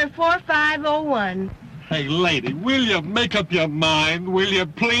that or 4501. Hey, lady, will you make up your mind? Will you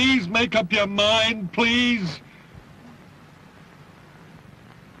please make up your mind, please?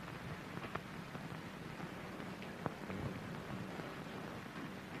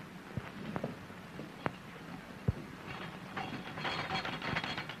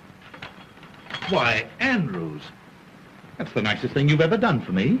 Why, Andrews, that's the nicest thing you've ever done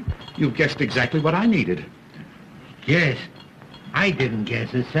for me. You've guessed exactly what I needed. Yes. I didn't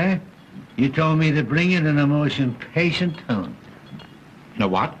guess it, sir. You told me to bring it in a most impatient tone. In a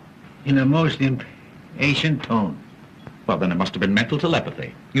what? In a most impatient tone. Well, then it must have been mental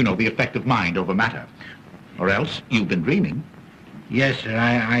telepathy. You know, the effect of mind over matter. Or else you've been dreaming. Yes, sir.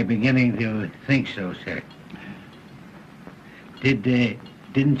 I'm beginning to think so, sir.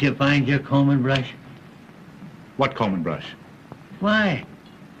 Didn't you find your comb and brush? What comb and brush? Why,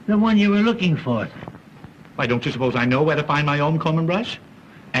 the one you were looking for, sir. Why, don't you suppose I know where to find my own comb and brush?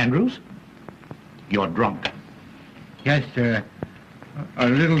 Andrews, you're drunk. Yes, sir. A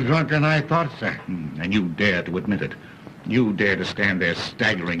little drunker than I thought, sir. And you dare to admit it. You dare to stand there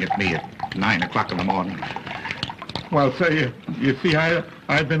staggering at me at 9 o'clock in the morning. Well, sir, you see,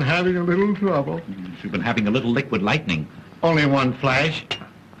 I've been having a little trouble. You've been having a little liquid lightning. Only one flash.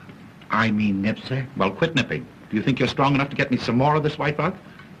 I mean nip, sir. Well, quit nipping. Do you think you're strong enough to get me some more of this white rock?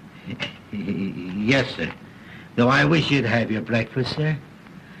 Yes, sir. Though I wish you'd have your breakfast, sir.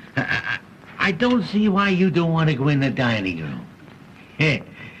 I don't see why you don't want to go in the dining room.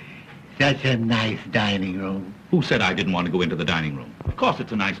 Such a nice dining room. Who said I didn't want to go into the dining room? Of course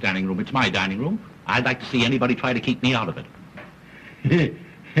it's a nice dining room. It's my dining room. I'd like to see anybody try to keep me out of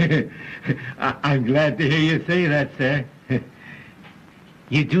it. I'm glad to hear you say that, sir.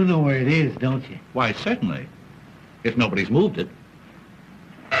 You do know where it is, don't you? Why, certainly. If nobody's moved it.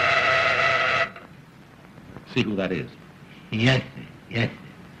 See who that is? Yes, sir. Yes,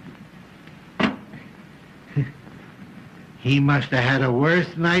 sir. He must have had a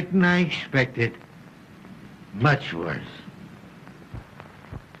worse night than I expected. Much worse.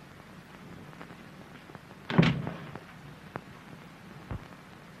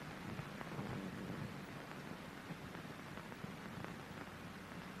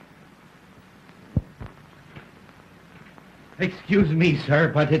 Excuse me, sir,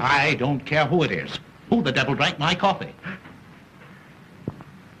 but it's... I don't care who it is. Who the devil drank my coffee?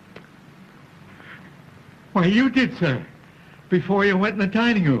 Why, you did, sir. Before you went in the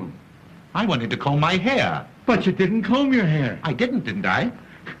dining room. I went in to comb my hair. But you didn't comb your hair. I didn't I?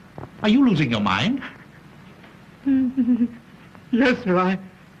 Are you losing your mind? Yes, sir,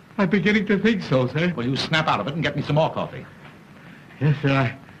 I'm beginning to think so, sir. Well, you snap out of it and get me some more coffee. Yes,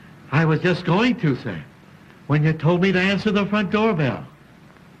 sir, I was just going to, sir, when you told me to answer the front doorbell.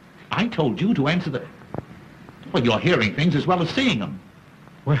 I told you to answer the... Well, you're hearing things as well as seeing them.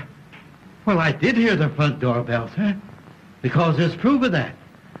 Well, I did hear the front doorbell, sir, because there's proof of that.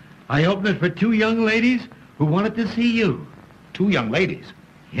 I opened it for two young ladies who wanted to see you. Two young ladies?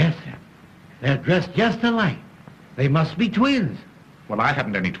 Yes, sir. They're dressed just alike. They must be twins. Well, I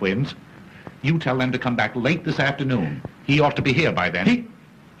haven't any twins. You tell them to come back late this afternoon. He ought to be here by then.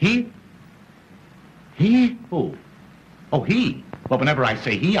 He? Who? Oh, he. Well, whenever I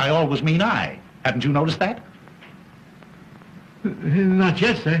say he, I always mean I. Haven't you noticed that? Not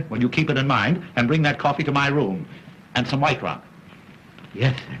yet, sir. Well, you keep it in mind and bring that coffee to my room. And some white rock.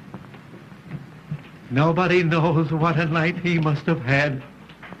 Yes, sir. Nobody knows what a night he must have had.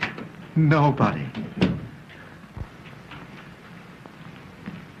 Nobody.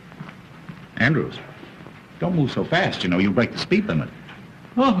 Andrews, don't move so fast. You know, you'll break the speed limit.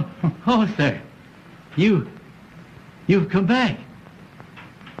 Oh, sir. You've come back.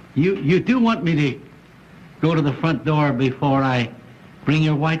 You do want me to go to the front door before I bring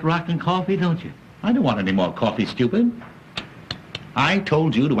your white rock and coffee, don't you? I don't want any more coffee, stupid. I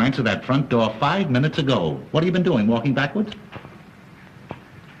told you to answer that front door 5 minutes ago. What have you been doing, walking backwards?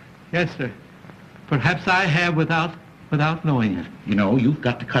 Yes, sir. Perhaps I have without knowing it. You know, you've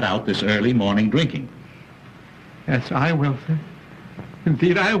got to cut out this early morning drinking. Yes, I will, sir.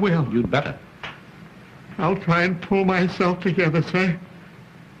 Indeed, I will. You'd better. I'll try and pull myself together, sir.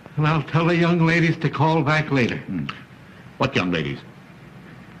 And I'll tell the young ladies to call back later. What young ladies?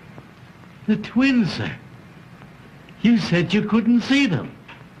 The twins, sir. You said you couldn't see them.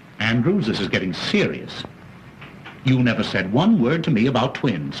 Andrews, this is getting serious. You never said one word to me about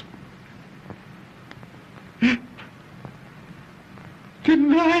twins.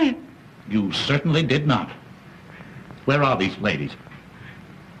 Didn't I? You certainly did not. Where are these ladies?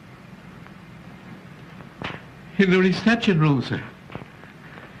 In the reception room, sir.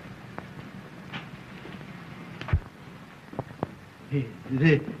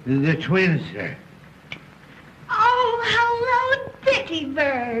 The twins, sir. Oh, hello, Dickie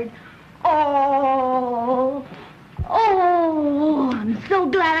Bird. Oh, I'm so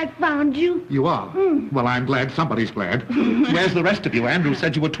glad I found you. You are? Well, I'm glad somebody's glad. Where's the rest of you? Andrew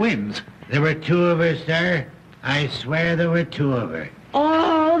said you were twins. There were two of her, sir. I swear there were two of her.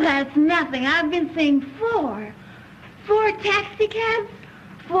 Oh, that's nothing. I've been seeing 4. 4 taxi cabs,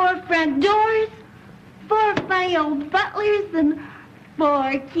 4 front doors, 4 funny old butlers, and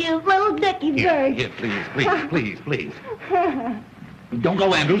 4 cute little Dickie Birds. Here, please. Don't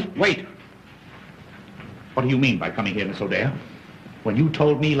go, Andrews. Wait. What do you mean by coming here, Miss O'Dare? When you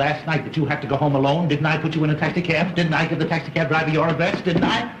told me last night that you had to go home alone, didn't I put you in a taxi cab? Didn't I give the taxi cab driver your address? Didn't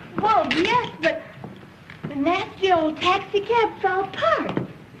I? Well, yes, but the nasty old taxi cab fell apart.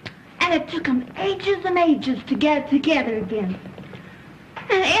 And it took them ages and ages to get it together again.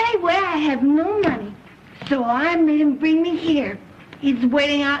 And anyway, I have no money. So I made him bring me here. He's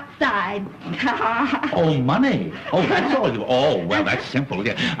waiting outside. Oh, money. Oh, that's all you... Oh, well, that's simple.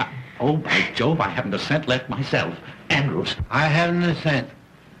 Yeah. Oh, by Jove, I haven't a cent left myself. Andrews. I haven't a cent.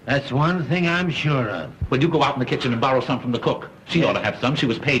 That's one thing I'm sure of. Well, you go out in the kitchen and borrow some from the cook. She ought to have some. She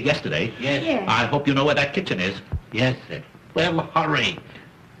was paid yesterday. Yes. Yes. I hope you know where that kitchen is. Yes, sir. Well, hurry.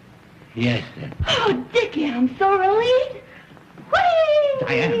 Yes, sir. Oh, Dickie, I'm so relieved. Whee!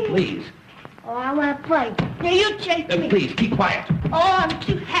 Diane, please. Oh, I want to play. Now, you chase me. Please, keep quiet. Oh, I'm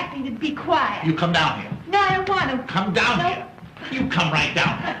too happy to be quiet. You come down here. No, I don't want to. Come down here. You come right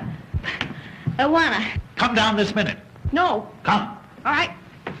down. I want to. Come down this minute. No. Come. All right.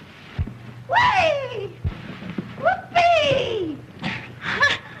 Whee! Whoopee!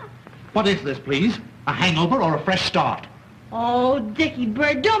 What is this, please? A hangover or a fresh start? Oh, Dickie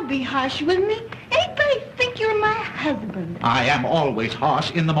Bird, don't be harsh with me. Anybody think you're my husband? I am always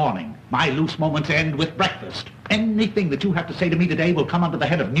harsh in the morning. My loose moments end with breakfast. Anything that you have to say to me today will come under the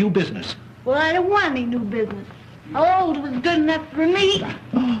head of new business. Well, I don't want any new business. Old was good enough for me.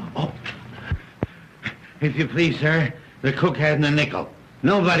 Oh. If you please, sir, the cook hasn't a nickel.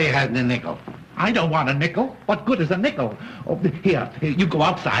 Nobody hasn't a nickel. I don't want a nickel. What good is a nickel? Oh, here, you go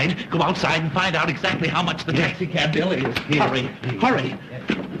outside. Go outside and find out exactly how much the taxi cab bill is. Here. Hurry.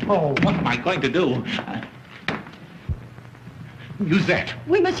 Oh, what am I going to do? Musette,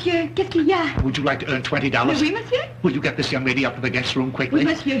 Oui, monsieur. Qu'est-ce qu'il y a? would you like to earn $20? Oui, monsieur. Will you get this young lady up to the guest room quickly? Oui,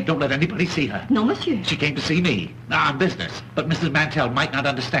 monsieur. Don't let anybody see her. Non, monsieur. She came to see me. On business. But Mrs. Mantel might not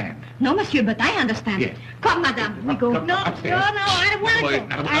understand. No, monsieur, but I understand. Yes. Come, madame. We go. Come, No, upstairs. no, I don't want to Wait,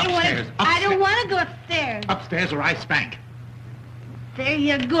 go. no, I don't want upstairs, to. I don't want to go upstairs. Upstairs or I spank. There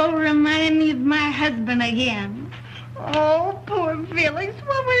you go, reminding me of my husband again. Oh, poor Felix.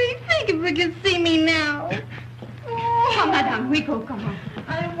 What would he think if he could see me now? Oh, Come, madame. We go. Come on.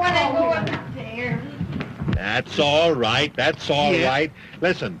 I don't want to go upstairs. That's all right. That's all right.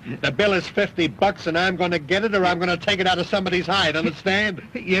 Listen, the bill is $50 and I'm going to get it or I'm going to take it out of somebody's hide, understand?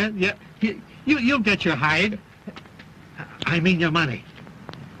 Yeah. You'll get your hide. I mean your money.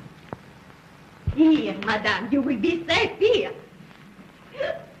 Here, madame, you will be safe here.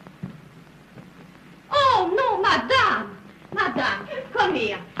 Oh, no, madame. Madame, come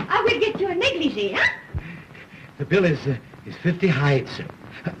here. I will get you a negligee, huh? The bill is 50 hides, sir.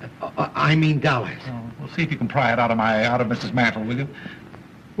 I mean dollars. Oh, we'll see if you can pry it out of Mrs. Mantel, will you?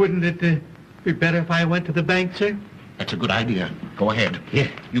 Wouldn't it be better if I went to the bank, sir? That's a good idea. Go ahead. Yeah.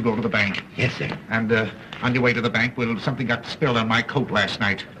 You go to the bank. Yes, sir. And on your way to the bank, something got spilled on my coat last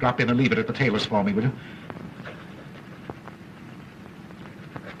night. Drop in and leave it at the tailor's for me, will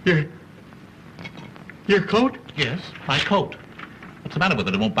you? Your coat? Yes, my coat. What's the matter with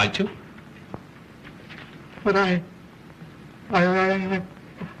it? It won't bite you? But I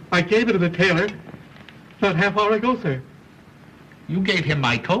gave it to the tailor about half hour ago, sir. You gave him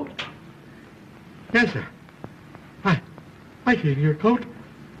my coat? Yes, sir. I gave you your coat.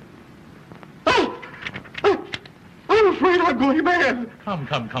 Oh! I'm afraid I'm going mad.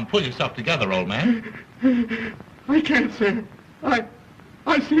 Come. Pull yourself together, old man. I can't, sir.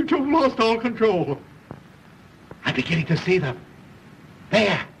 I seem to have lost all control. I'm beginning to see them.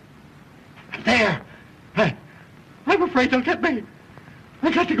 There. I'm afraid they'll get me.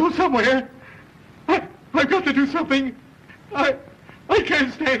 I got to go somewhere. I've got to do something. I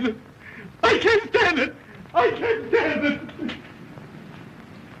can't stand it. I can't stand it. I can't stand it.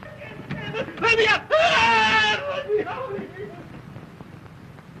 Let me out! Let me out!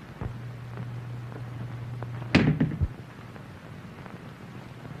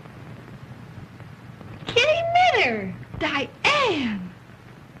 Kitty Minner! Diane!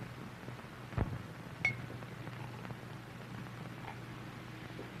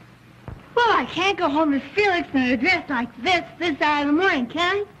 Well, I can't go home to Felix in a dress like this hour of the morning,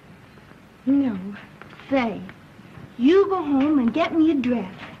 can I? No. Say, you go home and get me a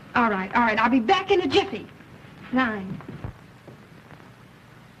dress. All right. I'll be back in a jiffy. 9.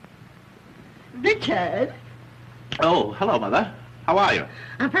 Richard. Oh, hello, Mother. How are you?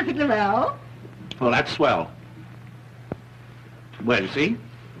 I'm perfectly well. Well, that's swell. Well, you see,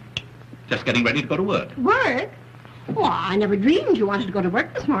 just getting ready to go to work. Work? Well, I never dreamed you wanted to go to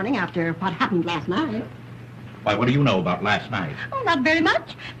work this morning after what happened last night. Why, what do you know about last night? Oh, not very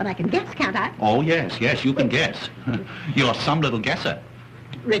much, but I can guess, can't I? Oh, yes, you can guess. You're some little guesser.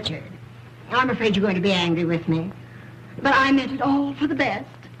 Richard, I'm afraid you're going to be angry with me. But I meant it all for the best.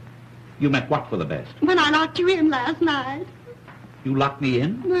 You meant what for the best? When I locked you in last night. You locked me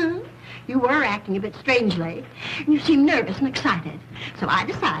in? Well, you were acting a bit strangely. You seemed nervous and excited. So I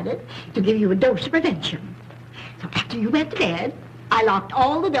decided to give you a dose of prevention. So after you went to bed, I locked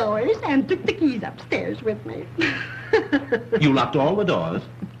all the doors and took the keys upstairs with me. You locked all the doors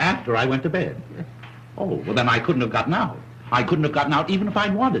after I went to bed? Oh, well, then I couldn't have gotten out. I couldn't have gotten out even if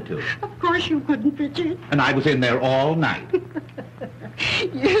I'd wanted to. Of course you couldn't, Richard. And I was in there all night.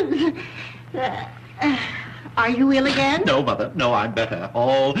 Are you ill again? No, Mother. No, I'm better.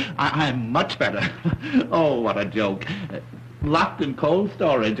 Oh, I'm much better. Oh, what a joke. Locked in cold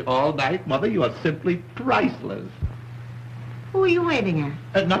storage all night, Mother. You are simply priceless. Who are you waving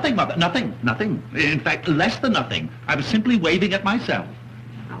at? Nothing, Mother. Nothing. In fact, less than nothing. I was simply waving at myself.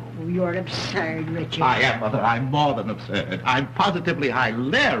 Oh, you're absurd, Richard. I am, Mother. I'm more than absurd. I'm positively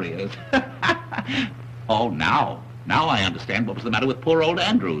hilarious. Oh, now I understand what was the matter with poor old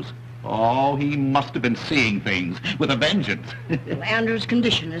Andrews. Oh, he must have been seeing things with a vengeance. Well, Andrew's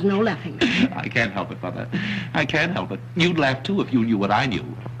condition is no laughing. I can't help it, Mother. I can't help it. You'd laugh, too, if you knew what I knew.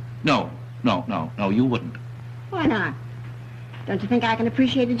 No, you wouldn't. Why not? Don't you think I can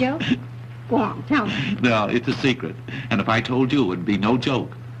appreciate a joke? Go on, tell me. No, it's a secret. And if I told you, it'd be no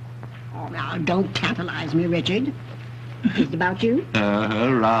joke. Oh, now, don't tantalize me, Richard. Is it about you?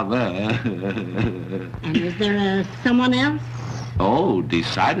 Rather. And is there someone else? Oh,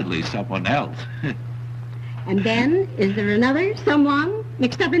 decidedly someone else. And then, is there another someone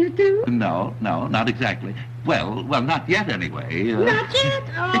mixed up in it, too? No, not exactly. Well, not yet, anyway. Not yet?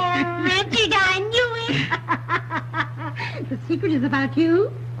 Oh, Richard, I knew it. The secret is about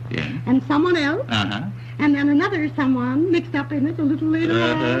you. Yeah. And someone else. Uh-huh. And then another someone mixed up in it a little later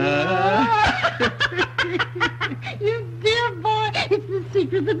on. You dear boy, it's the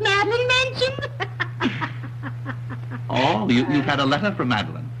secret that Madeline mentioned. Oh, you've had a letter from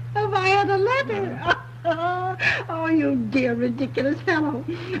Madeline. Have I had a letter? Oh, you dear ridiculous fellow.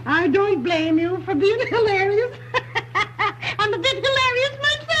 I don't blame you for being hilarious. I'm a bit hilarious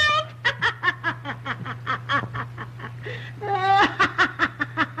myself.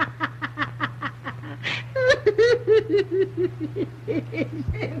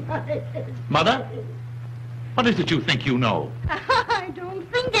 Mother? What is it you think you know? I don't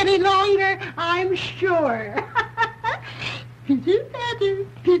think any longer, I'm sure. Pitter-patter,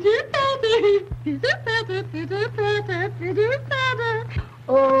 pitter-patter, pitter-patter, pitter-patter, pitter-patter.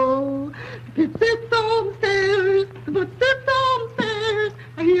 Oh, footsteps on stairs, the footsteps on stairs.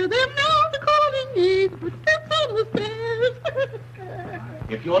 I hear them now, they're calling me, the footsteps on the stairs.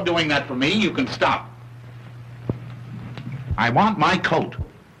 If you're doing that for me, you can stop. I want my coat.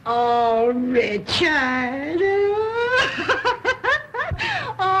 Oh, Richard.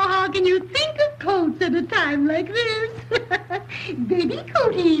 Oh, how can you think of coats at a time like this? Baby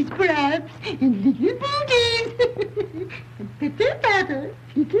coaties, perhaps, and little booties. Pitter-patter,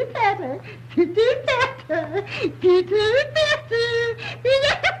 pitter-patter, pitter-patter, pitter-patter.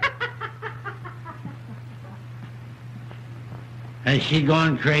 Has she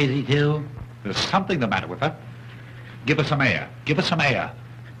gone crazy, too? There's something the matter with her. Give her some air. Give her some air.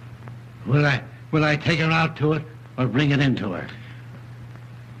 Will I take her out to it or bring it into her?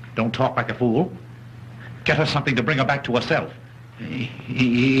 Don't talk like a fool. Get her something to bring her back to herself.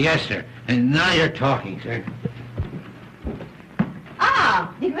 Yes, sir. And now you're talking, sir.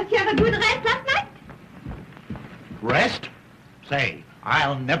 Ah, did Monsieur have a good rest last night? Rest? Say,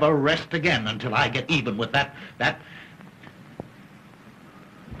 I'll never rest again until I get even with that...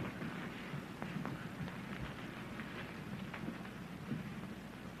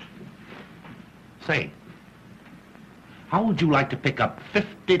 Say, How would you like to pick up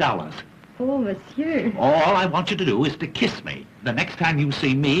 $50? Oh, monsieur. All I want you to do is to kiss me the next time you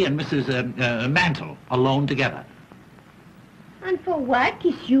see me and Mrs. Mantel alone together. And for what?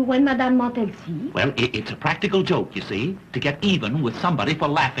 Kiss you when Madame Mantel sees? Well, it's a practical joke, you see, to get even with somebody for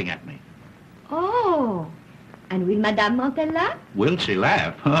laughing at me. Oh. And will Madame Mantel laugh? Will she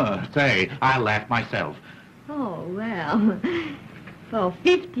laugh? Say, I'll laugh myself. Oh, well. For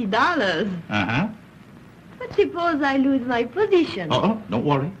 $50. Uh-huh. But suppose I lose my position. Oh, don't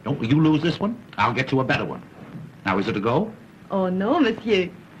worry. Don't you lose this one. I'll get you a better one. Now, is it a go? Oh, no,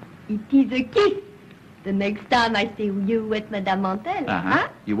 monsieur. It is a kiss. The next time I see you with Madame Mantel. Uh-huh. Huh?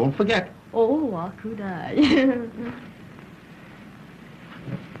 You won't forget. Oh, how could I?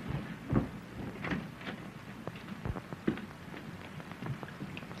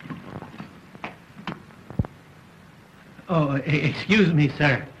 Oh, excuse me,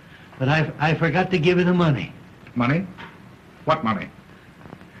 sir, but I forgot to give you the money. Money? What money?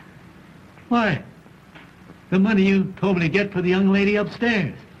 Why, the money you told me to get for the young lady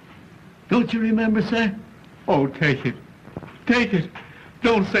upstairs. Don't you remember, sir? Oh, take it. Take it.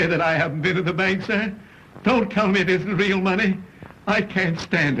 Don't say that I haven't been to the bank, sir. Don't tell me it isn't real money. I can't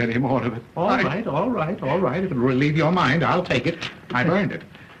stand any more of it. All right. If it'll relieve your mind, I'll take it. I've earned it.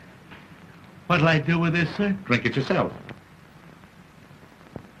 What'll I do with this, sir? Drink it yourself.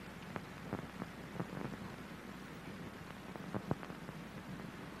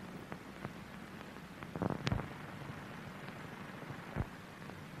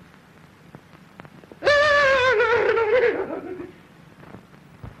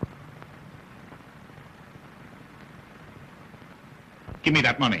 Give me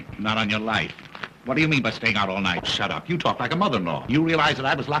that money. Not on your life. What do you mean by staying out all night? Shut up. You talk like a mother-in-law. You realize that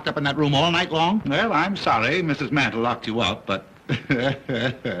I was locked up in that room all night long? Well, I'm sorry. Mrs. Mantel locked you up, but...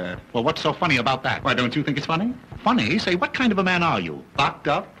 Well, what's so funny about that? Why, don't you think it's funny? Funny? Say, what kind of a man are you? Locked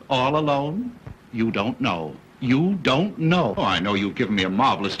up? All alone? You don't know. You don't know. Oh, I know you've given me a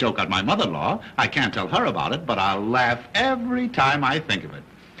marvelous joke on my mother-in-law. I can't tell her about it, but I'll laugh every time I think of it.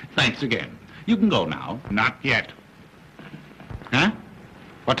 Thanks again. You can go now. Not yet. Huh?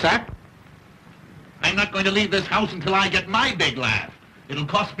 What's that? I'm not going to leave this house until I get my big laugh. It'll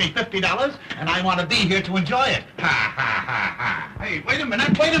cost me $50, and I want to be here to enjoy it. Ha, ha, ha, ha. Hey, wait a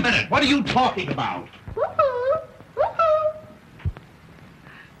minute. What are you talking about? Woohoo! Woohoo!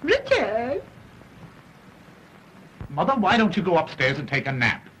 Richard! Mother, why don't you go upstairs and take a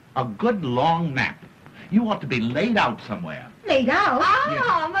nap? A good long nap. You ought to be laid out somewhere. Laid out?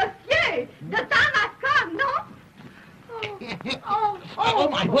 Ah, monsieur! The time has come, no? Oh,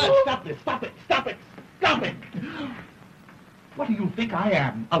 my word, stop it. What do you think I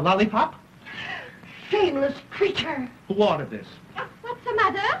am, a lollipop? Shameless creature! Who ordered this? What's the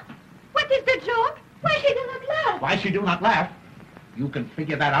matter? What is the joke? Why she do not laugh? Why she do not laugh? You can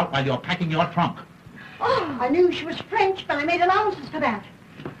figure that out while you're packing your trunk. Oh, I knew she was French, but I made allowances for that.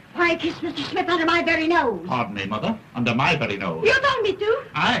 Why kiss Mr. Smith under my very nose? Pardon me, Mother, under my very nose. You told me to.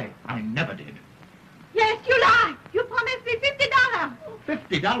 I never did. Yes, you lie. You promised me $50.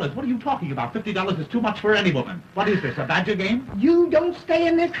 $50? What are you talking about? $50 is too much for any woman. What is this, a badger game? You don't stay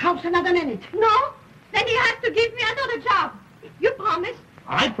in this house another minute. No? Then you have to give me another job. You promised.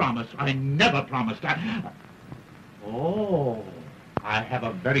 I promised. I never promised. Oh, I have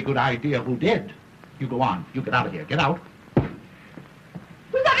a very good idea who did. You go on. You get out of here. Get out.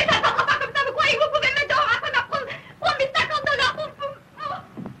 Vous avez ça pas comme ça, quoi? Vous pouvez me donner après ma promis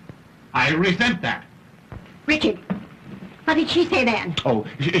 $50. I resent that. Richard, what did she say then? Oh,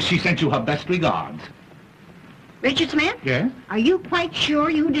 she sent you her best regards. Richard Smith? Yes? Are you quite sure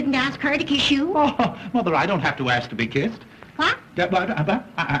you didn't ask her to kiss you? Oh, Mother, I don't have to ask to be kissed. What?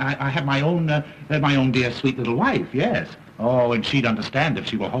 I have my own dear sweet little wife, yes. Oh, and she'd understand if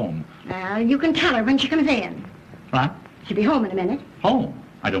she were home. You can tell her when she comes in. What? She'll be home in a minute. Home?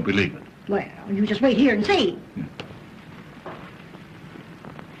 I don't believe it. Well, you just wait here and see.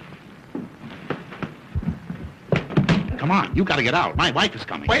 Come on, you gotta get out. My wife is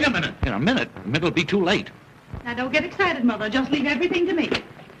coming. Wait a minute. In a minute. It'll be too late. Now, don't get excited, Mother. Just leave everything to me.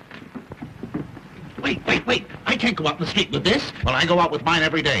 Wait. I can't go out in the street with this. Well, I go out with mine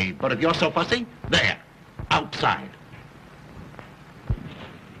every day. But if you're so fussy, there. Outside.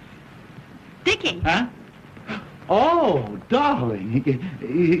 Dickie. Huh? Oh, darling.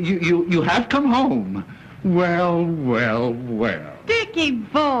 You have come home. Well. Dickie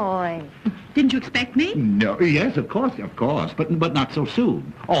boy. Didn't you expect me? No, yes, of course, but not so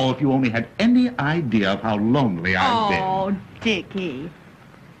soon. Oh, if you only had any idea of how lonely I've been. Oh, Dickie.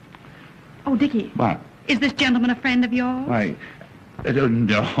 Oh, Dickie. What? Is this gentleman a friend of yours? Why,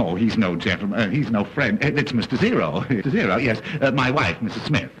 No, he's no gentleman. He's no friend. It's Mr. Zero. Mr. Zero, yes. My wife, Mrs.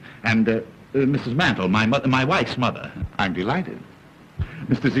 Smith. And Mrs. Mantel, my wife's mother. I'm delighted.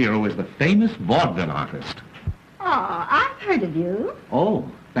 Mr. Zero is the famous vaudeville artist. Oh, I've heard of you. Oh,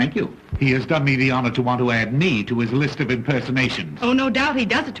 thank you. He has done me the honor to want to add me to his list of impersonations. Oh, no doubt he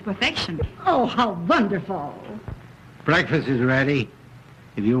does it to perfection. Oh, how wonderful. Breakfast is ready.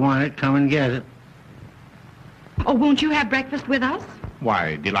 If you want it, come and get it. Oh, won't you have breakfast with us?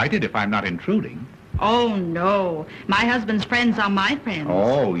 Why, delighted if I'm not intruding. Oh, no. My husband's friends are my friends.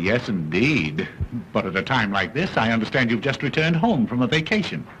 Oh, yes, indeed. But at a time like this, I understand you've just returned home from a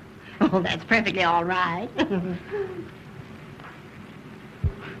vacation. Oh, that's perfectly all right.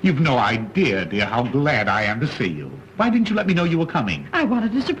 You've no idea, dear, how glad I am to see you. Why didn't you let me know you were coming? I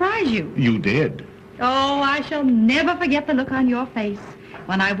wanted to surprise you. You did. Oh, I shall never forget the look on your face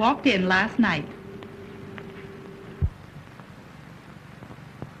when I walked in last night.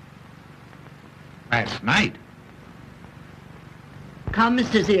 Last night? Come,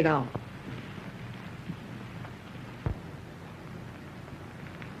 Mr. Zero.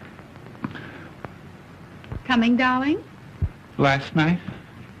 Coming, darling? Last night?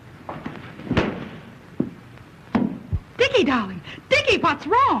 Dickie, darling. Dickie, what's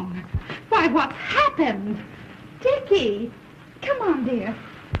wrong? Why, what's happened? Dickie, come on, dear.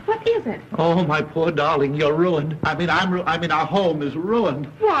 What is it? Oh, my poor darling, you're ruined. I mean, our home is ruined.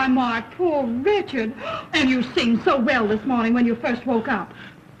 Why, my poor Richard. And you seemed so well this morning when you first woke up.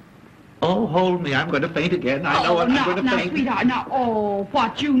 Oh, hold me. I'm going to faint again. I know I'm going to now, faint. Sweetheart, now,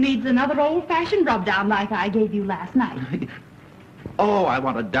 what you need's another old-fashioned rub-down like I gave you last night. Oh, I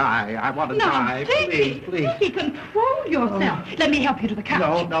want to die. I want to die. Dickie, Please. Dickie, control yourself. Let me help you to the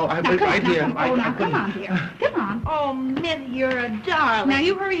couch. No, I'm now, right here. Come on, dear. Come on. Oh, Minty, you're a darling. Now,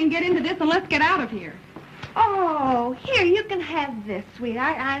 you hurry and get into this and let's get out of here. Oh, here, you can have this, sweet.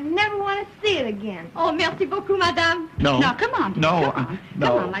 I never want to see it again. Oh, merci beaucoup, madame. No. Now, come on, dear. No, Come on. no.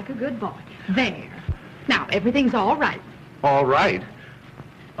 Come on, like a good boy. There. Now, everything's all right. All right.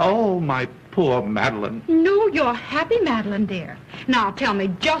 Oh, my poor Madeline. No, you're happy, Madeline, dear. Now, tell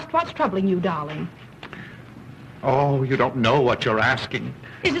me just what's troubling you, darling. Oh, you don't know what you're asking.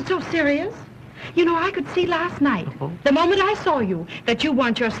 Is it so serious? You know, I could see last night, the moment I saw you, that you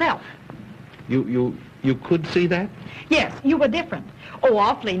weren't yourself. You could see that? Yes, you were different. Oh,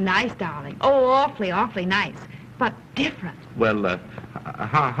 awfully nice, darling. Oh, awfully nice. But different. Well,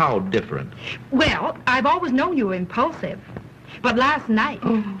 how different? Well, I've always known you were impulsive. But last night,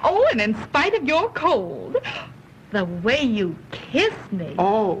 and in spite of your cold, the way you kissed me.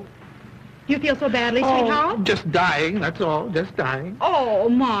 Oh. You feel so badly, sweetheart? Just dying, that's all, just dying. Oh,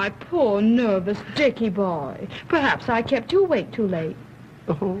 my poor nervous Dickie boy. Perhaps I kept you awake too late.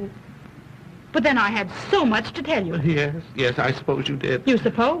 Oh. But then I had so much to tell you. Yes, I suppose you did. You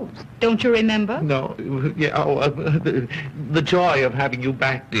suppose. Don't you remember? No, the joy of having you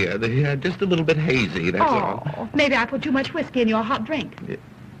back, dear. Just a little bit hazy, that's all. Maybe I put too much whiskey in your hot drink.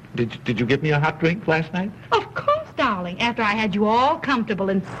 Did you give me a hot drink last night? Of course, darling, after I had you all comfortable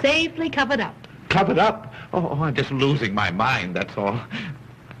and safely covered up. Covered up? Oh, I'm just losing my mind, that's all.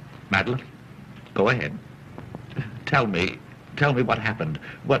 Madeline, go ahead. Tell me what happened.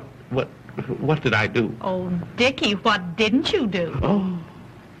 What did I do? Oh, Dickie, what didn't you do? Oh.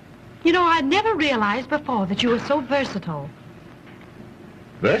 You know, I'd never realized before that you were so versatile.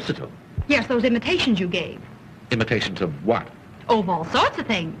 Versatile? Yes, those imitations you gave. Imitations of what? Oh, of all sorts of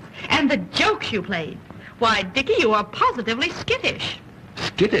things. And the jokes you played. Why, Dickie, you are positively skittish.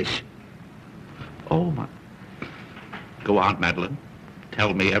 Skittish? Oh, my... Go on, Madeline.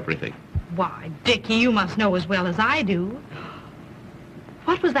 Tell me everything. Why, Dickie, you must know as well as I do.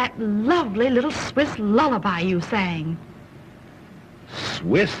 What was that lovely little Swiss lullaby you sang?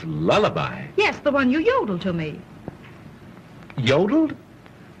 Swiss lullaby? Yes, the one you yodeled to me. Yodeled?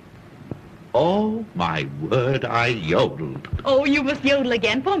 Oh, my word, I yodeled. Oh, you must yodel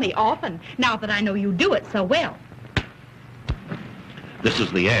again for me often, now that I know you do it so well. This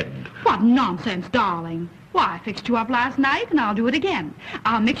is the end. What nonsense, darling. Why, I fixed you up last night, and I'll do it again.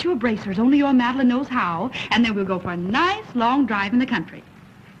 I'll mix you a bracers, only your Madeline knows how, and then we'll go for a nice long drive in the country.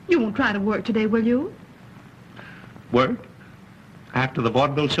 You won't try to work today, will you? Work? After the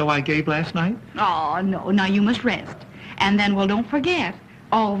vaudeville show I gave last night? Oh, no. Now you must rest. And then, well, don't forget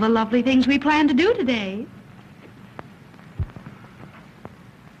all the lovely things we plan to do today.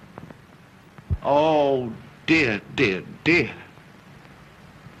 Oh, dear, dear, dear.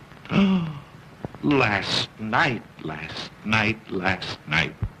 Last night.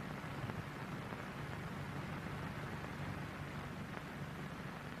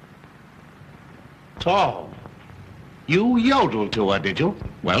 Tall. You yodeled to her, did you?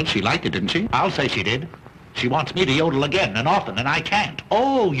 Well, she liked it, didn't she? I'll say she did. She wants me to yodel again and often, and I can't.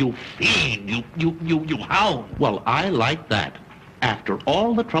 Oh, you fiend, you hound. Well, I like that. After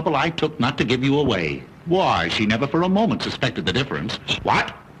all the trouble I took not to give you away. Why, she never for a moment suspected the difference.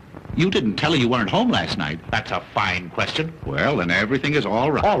 What? You didn't tell her you weren't home last night. That's a fine question. Well, then everything is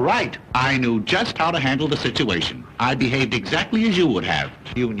all right. All right. I knew just how to handle the situation. I behaved exactly as you would have.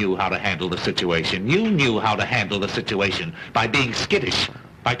 You knew how to handle the situation. You knew how to handle the situation by being skittish,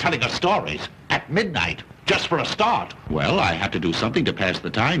 by telling her stories at midnight, just for a start. Well, I had to do something to pass the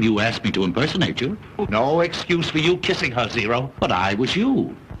time. You asked me to impersonate you. No excuse for you kissing her, Zero. But I was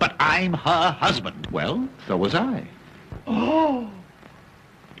you. But I'm her husband. Well, so was I. Oh.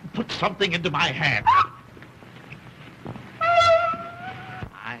 Put something into my hand.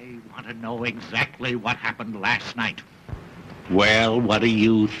 I want to know exactly what happened last night. Well, what do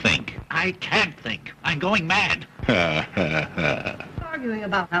you think? I can't think. I'm going mad. Arguing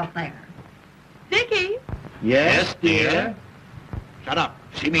about out there. Dickie? Yes, dear? Shut up.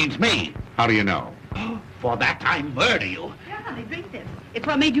 She means me. How do you know? For that I murder you. Here, honey, drink this. It's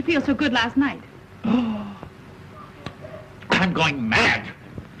what made you feel so good last night. I'm going mad.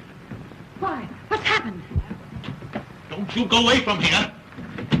 Why? What's happened? Don't you go away from here.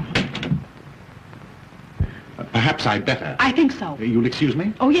 Perhaps I'd better. I think so. You'll excuse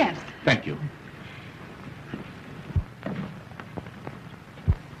me? Oh, yes. Thank you.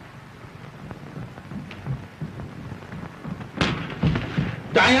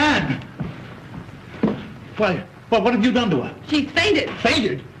 Diane! Why, well, what have you done to her? She's fainted.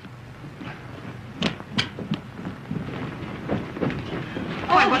 Fainted?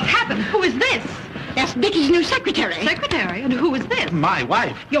 Why, what's happened? Who is this? That's Dickie's new secretary. Secretary? And who is this? My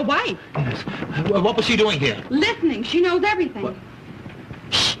wife. Your wife? Yes. What was she doing here? Listening. She knows everything. What?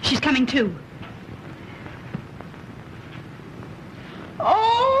 Shh, she's coming too.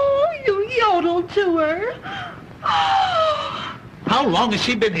 Oh, you yodeled to her. Oh, How long has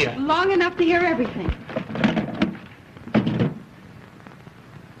she been here? long enough to hear everything.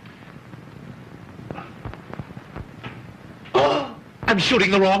 Oh, I'm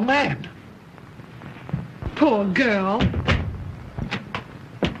shooting the wrong man. Poor girl.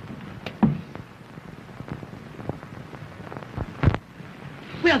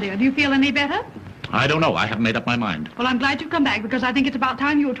 Well, dear, do you feel any better? I don't know. I haven't made up my mind. Well, I'm glad you've come back because I think it's about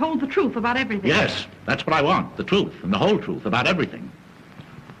time you were told the truth about everything. Yes, that's what I want. The truth and the whole truth about everything.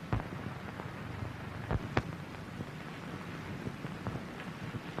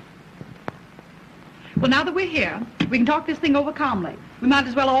 Well, now that we're here, we can talk this thing over calmly. We might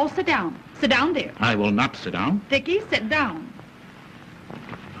as well all sit down. Sit down, dear. I will not sit down. Dickie, sit down.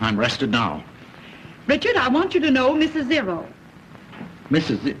 I'm rested now. Richard, I want you to know Mrs. Zero.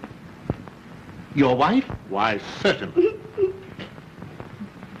 Mrs. Your wife? Why, certainly.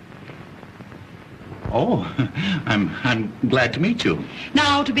 Oh, I'm glad to meet you.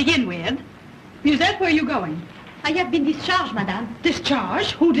 Now, to begin with, Musette, where are you going? I have been discharged, madame.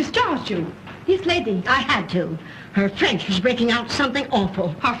 Discharged? Who discharged you? This lady. I had to. Her French was breaking out something awful.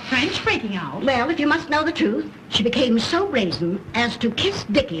 Her French breaking out? Well, if you must know the truth, she became so brazen as to kiss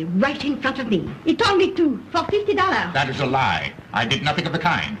Dickie right in front of me. He told me to, for $50. That is a lie. I did nothing of the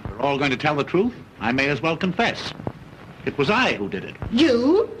kind. We're all going to tell the truth. I may as well confess. It was I who did it.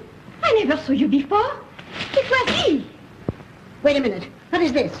 You? I never saw you before. It was he. Wait a minute. What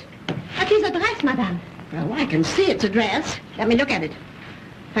is this? That is a dress, madame. Well, I can see it's a dress. Let me look at it.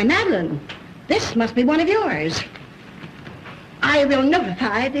 Why, Madeline, this must be one of yours. I will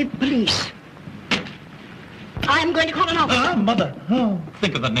notify the police. I'm going to call an officer. Mother. Oh,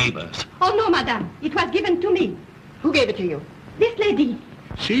 think of the neighbors. Oh, no, madame. It was given to me. Who gave it to you? This lady.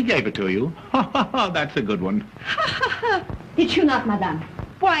 She gave it to you? That's a good one. Did you not, madame?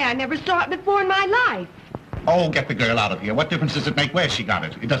 Why, I never saw it before in my life. Oh, get the girl out of here. What difference does it make where she got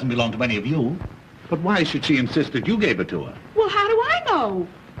it? It doesn't belong to any of you. But why should she insist that you gave it to her? Well, how do I know?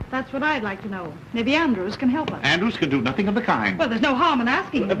 That's what I'd like to know. Maybe Andrews can help us. Andrews can do nothing of the kind. Well, there's no harm in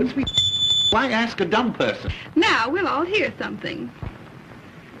asking him. Why ask a dumb person? Now, we'll all hear something.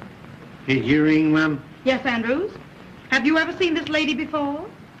 Hearing, ma'am? Yes, Andrews? Have you ever seen this lady before?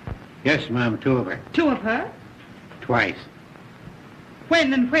 Yes, ma'am, two of her. Two of her? Twice.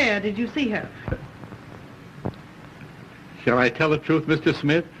 When and where did you see her? Shall I tell the truth, Mr.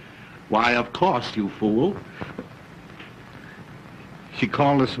 Smith? Why, of course, you fool. She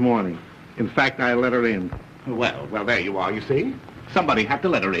called this morning. In fact, I let her in. Well, there you are, you see. Somebody had to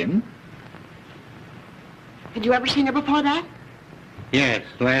let her in. Had you ever seen her before that? Yes,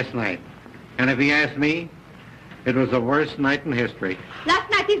 last night. And if he asked me, It was the worst night in history. Last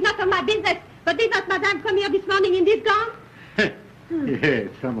night is not of my business, but did not Madame come here this morning in this gown? Yeah,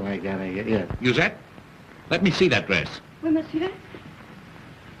 something like that, I guess. Yeah. Musette, let me see that dress. Oui, monsieur.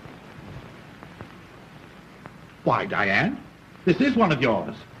 Why, Diane, this is one of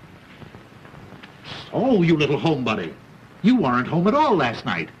yours. Oh, you little homebody. You weren't home at all last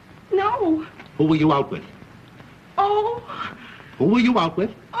night. No. Who were you out with? Oh. Who were you out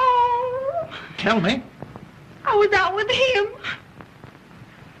with? Oh. Tell me. I was out with him.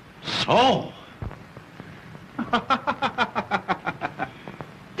 So.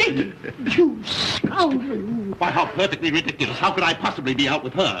 Dickie, you scoundrel. Why, how perfectly ridiculous. How could I possibly be out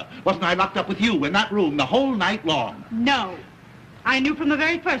with her? Wasn't I locked up with you in that room the whole night long? No. I knew from the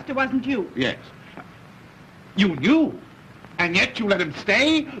very first it wasn't you. Yes. You knew? And yet you let him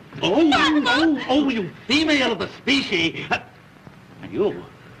stay? Oh, you female of the species. And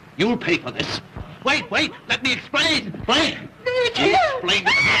you'll pay for this. Wait, let me explain. Explain. Explain.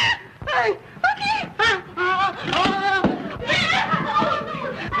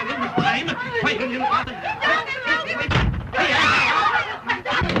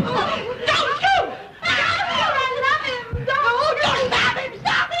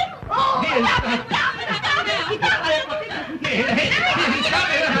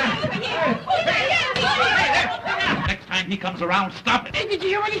 Next time he comes around, stop it. Did you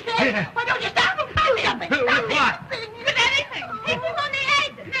hear what he said? Why don't you stop him? Stop him. What? With anything. Hit him on the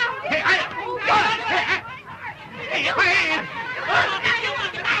head.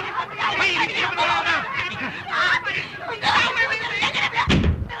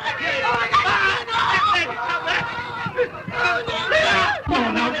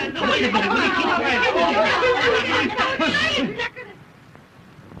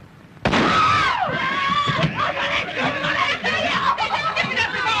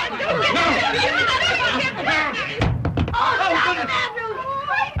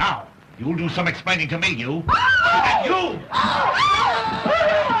 Now, you'll do some explaining to me, you. And you!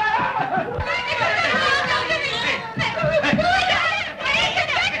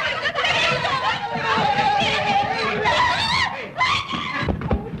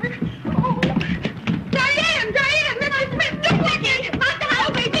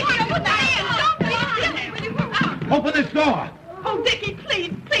 Open this door! Oh, Dickie,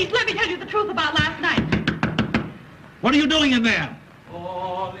 please, let me tell you the truth about last night. What are you doing in there?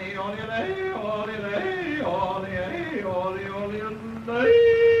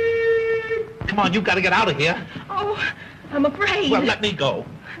 Come on, you've got to get out of here. Oh, I'm afraid. Well, let me go.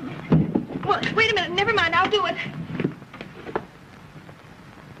 Well, wait a minute. Never mind. I'll do it.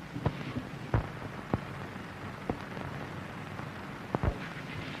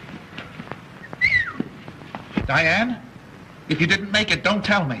 Diane, if you didn't make it, don't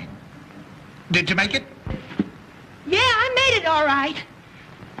tell me. Did you make it? Yeah, I made it all right.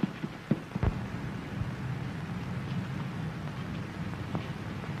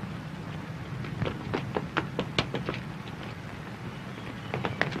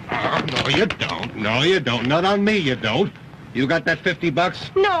 Oh, no, you don't. No, you don't. Not on me, you don't. You got that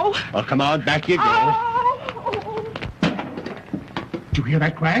 $50? No. Well, come on, back you go. Oh. Did you hear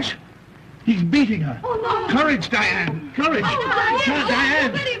that crash? He's beating her. Oh, no. Courage, Diane. Courage. Oh, Come on,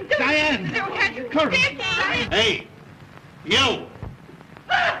 Diane. Let him do Diane. it. Courage. Hey, you.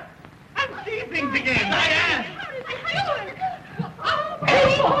 I'm seeing things again. Diane.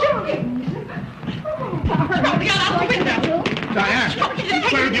 Diane,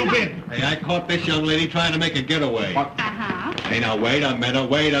 where have you been? Hey, I caught this young lady trying to make a getaway. Uh-huh. Hey, now, wait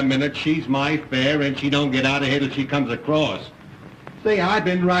a minute. She's my fare, and she don't get out of here till she comes across. See, I've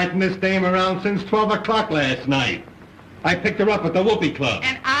been riding this dame around since 12 o'clock last night. I picked her up at the Whoopee Club.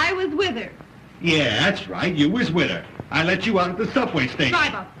 And I was with her. Yeah, that's right. You was with her. I let you out at the subway station.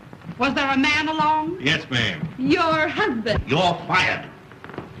 Driver, was there a man along? Yes, ma'am. Your husband. You're fired.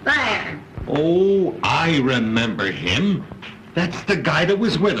 There. Oh, I remember him. That's the guy that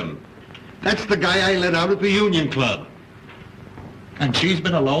was with him. That's the guy I let out at the Union Club. And she's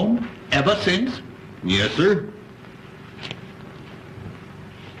been alone ever since? Yes, sir.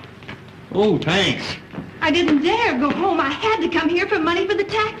 Oh, thanks. I didn't dare go home. I had to come here for money for the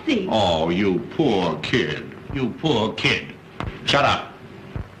taxi. Oh, you poor kid. You poor kid. Shut up.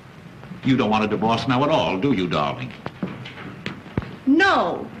 You don't want a divorce now at all, do you, darling?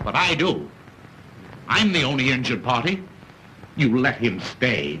 No. But I do. I'm the only injured party. You let him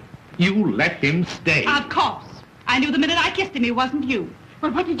stay. You let him stay. Of course. I knew the minute I kissed him he wasn't you.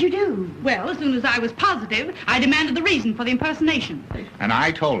 Well, what did you do? Well, as soon as I was positive, I demanded the reason for the impersonation. And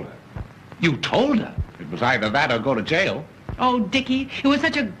I told her. You told her? It was either that or go to jail. Oh, Dickie, it was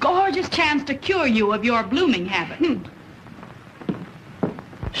such a gorgeous chance to cure you of your blooming habit.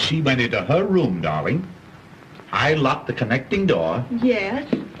 She went into her room, darling. I locked the connecting door Yes?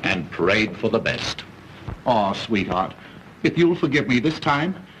 and prayed for the best. Oh, sweetheart, if you'll forgive me this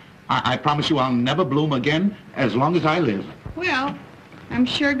time, I promise you I'll never bloom again as long as I live. Well, I'm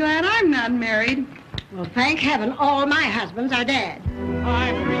sure glad I'm not married. Well, thank heaven all my husbands are dead.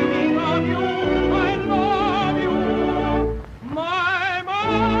 I'm dreaming of you.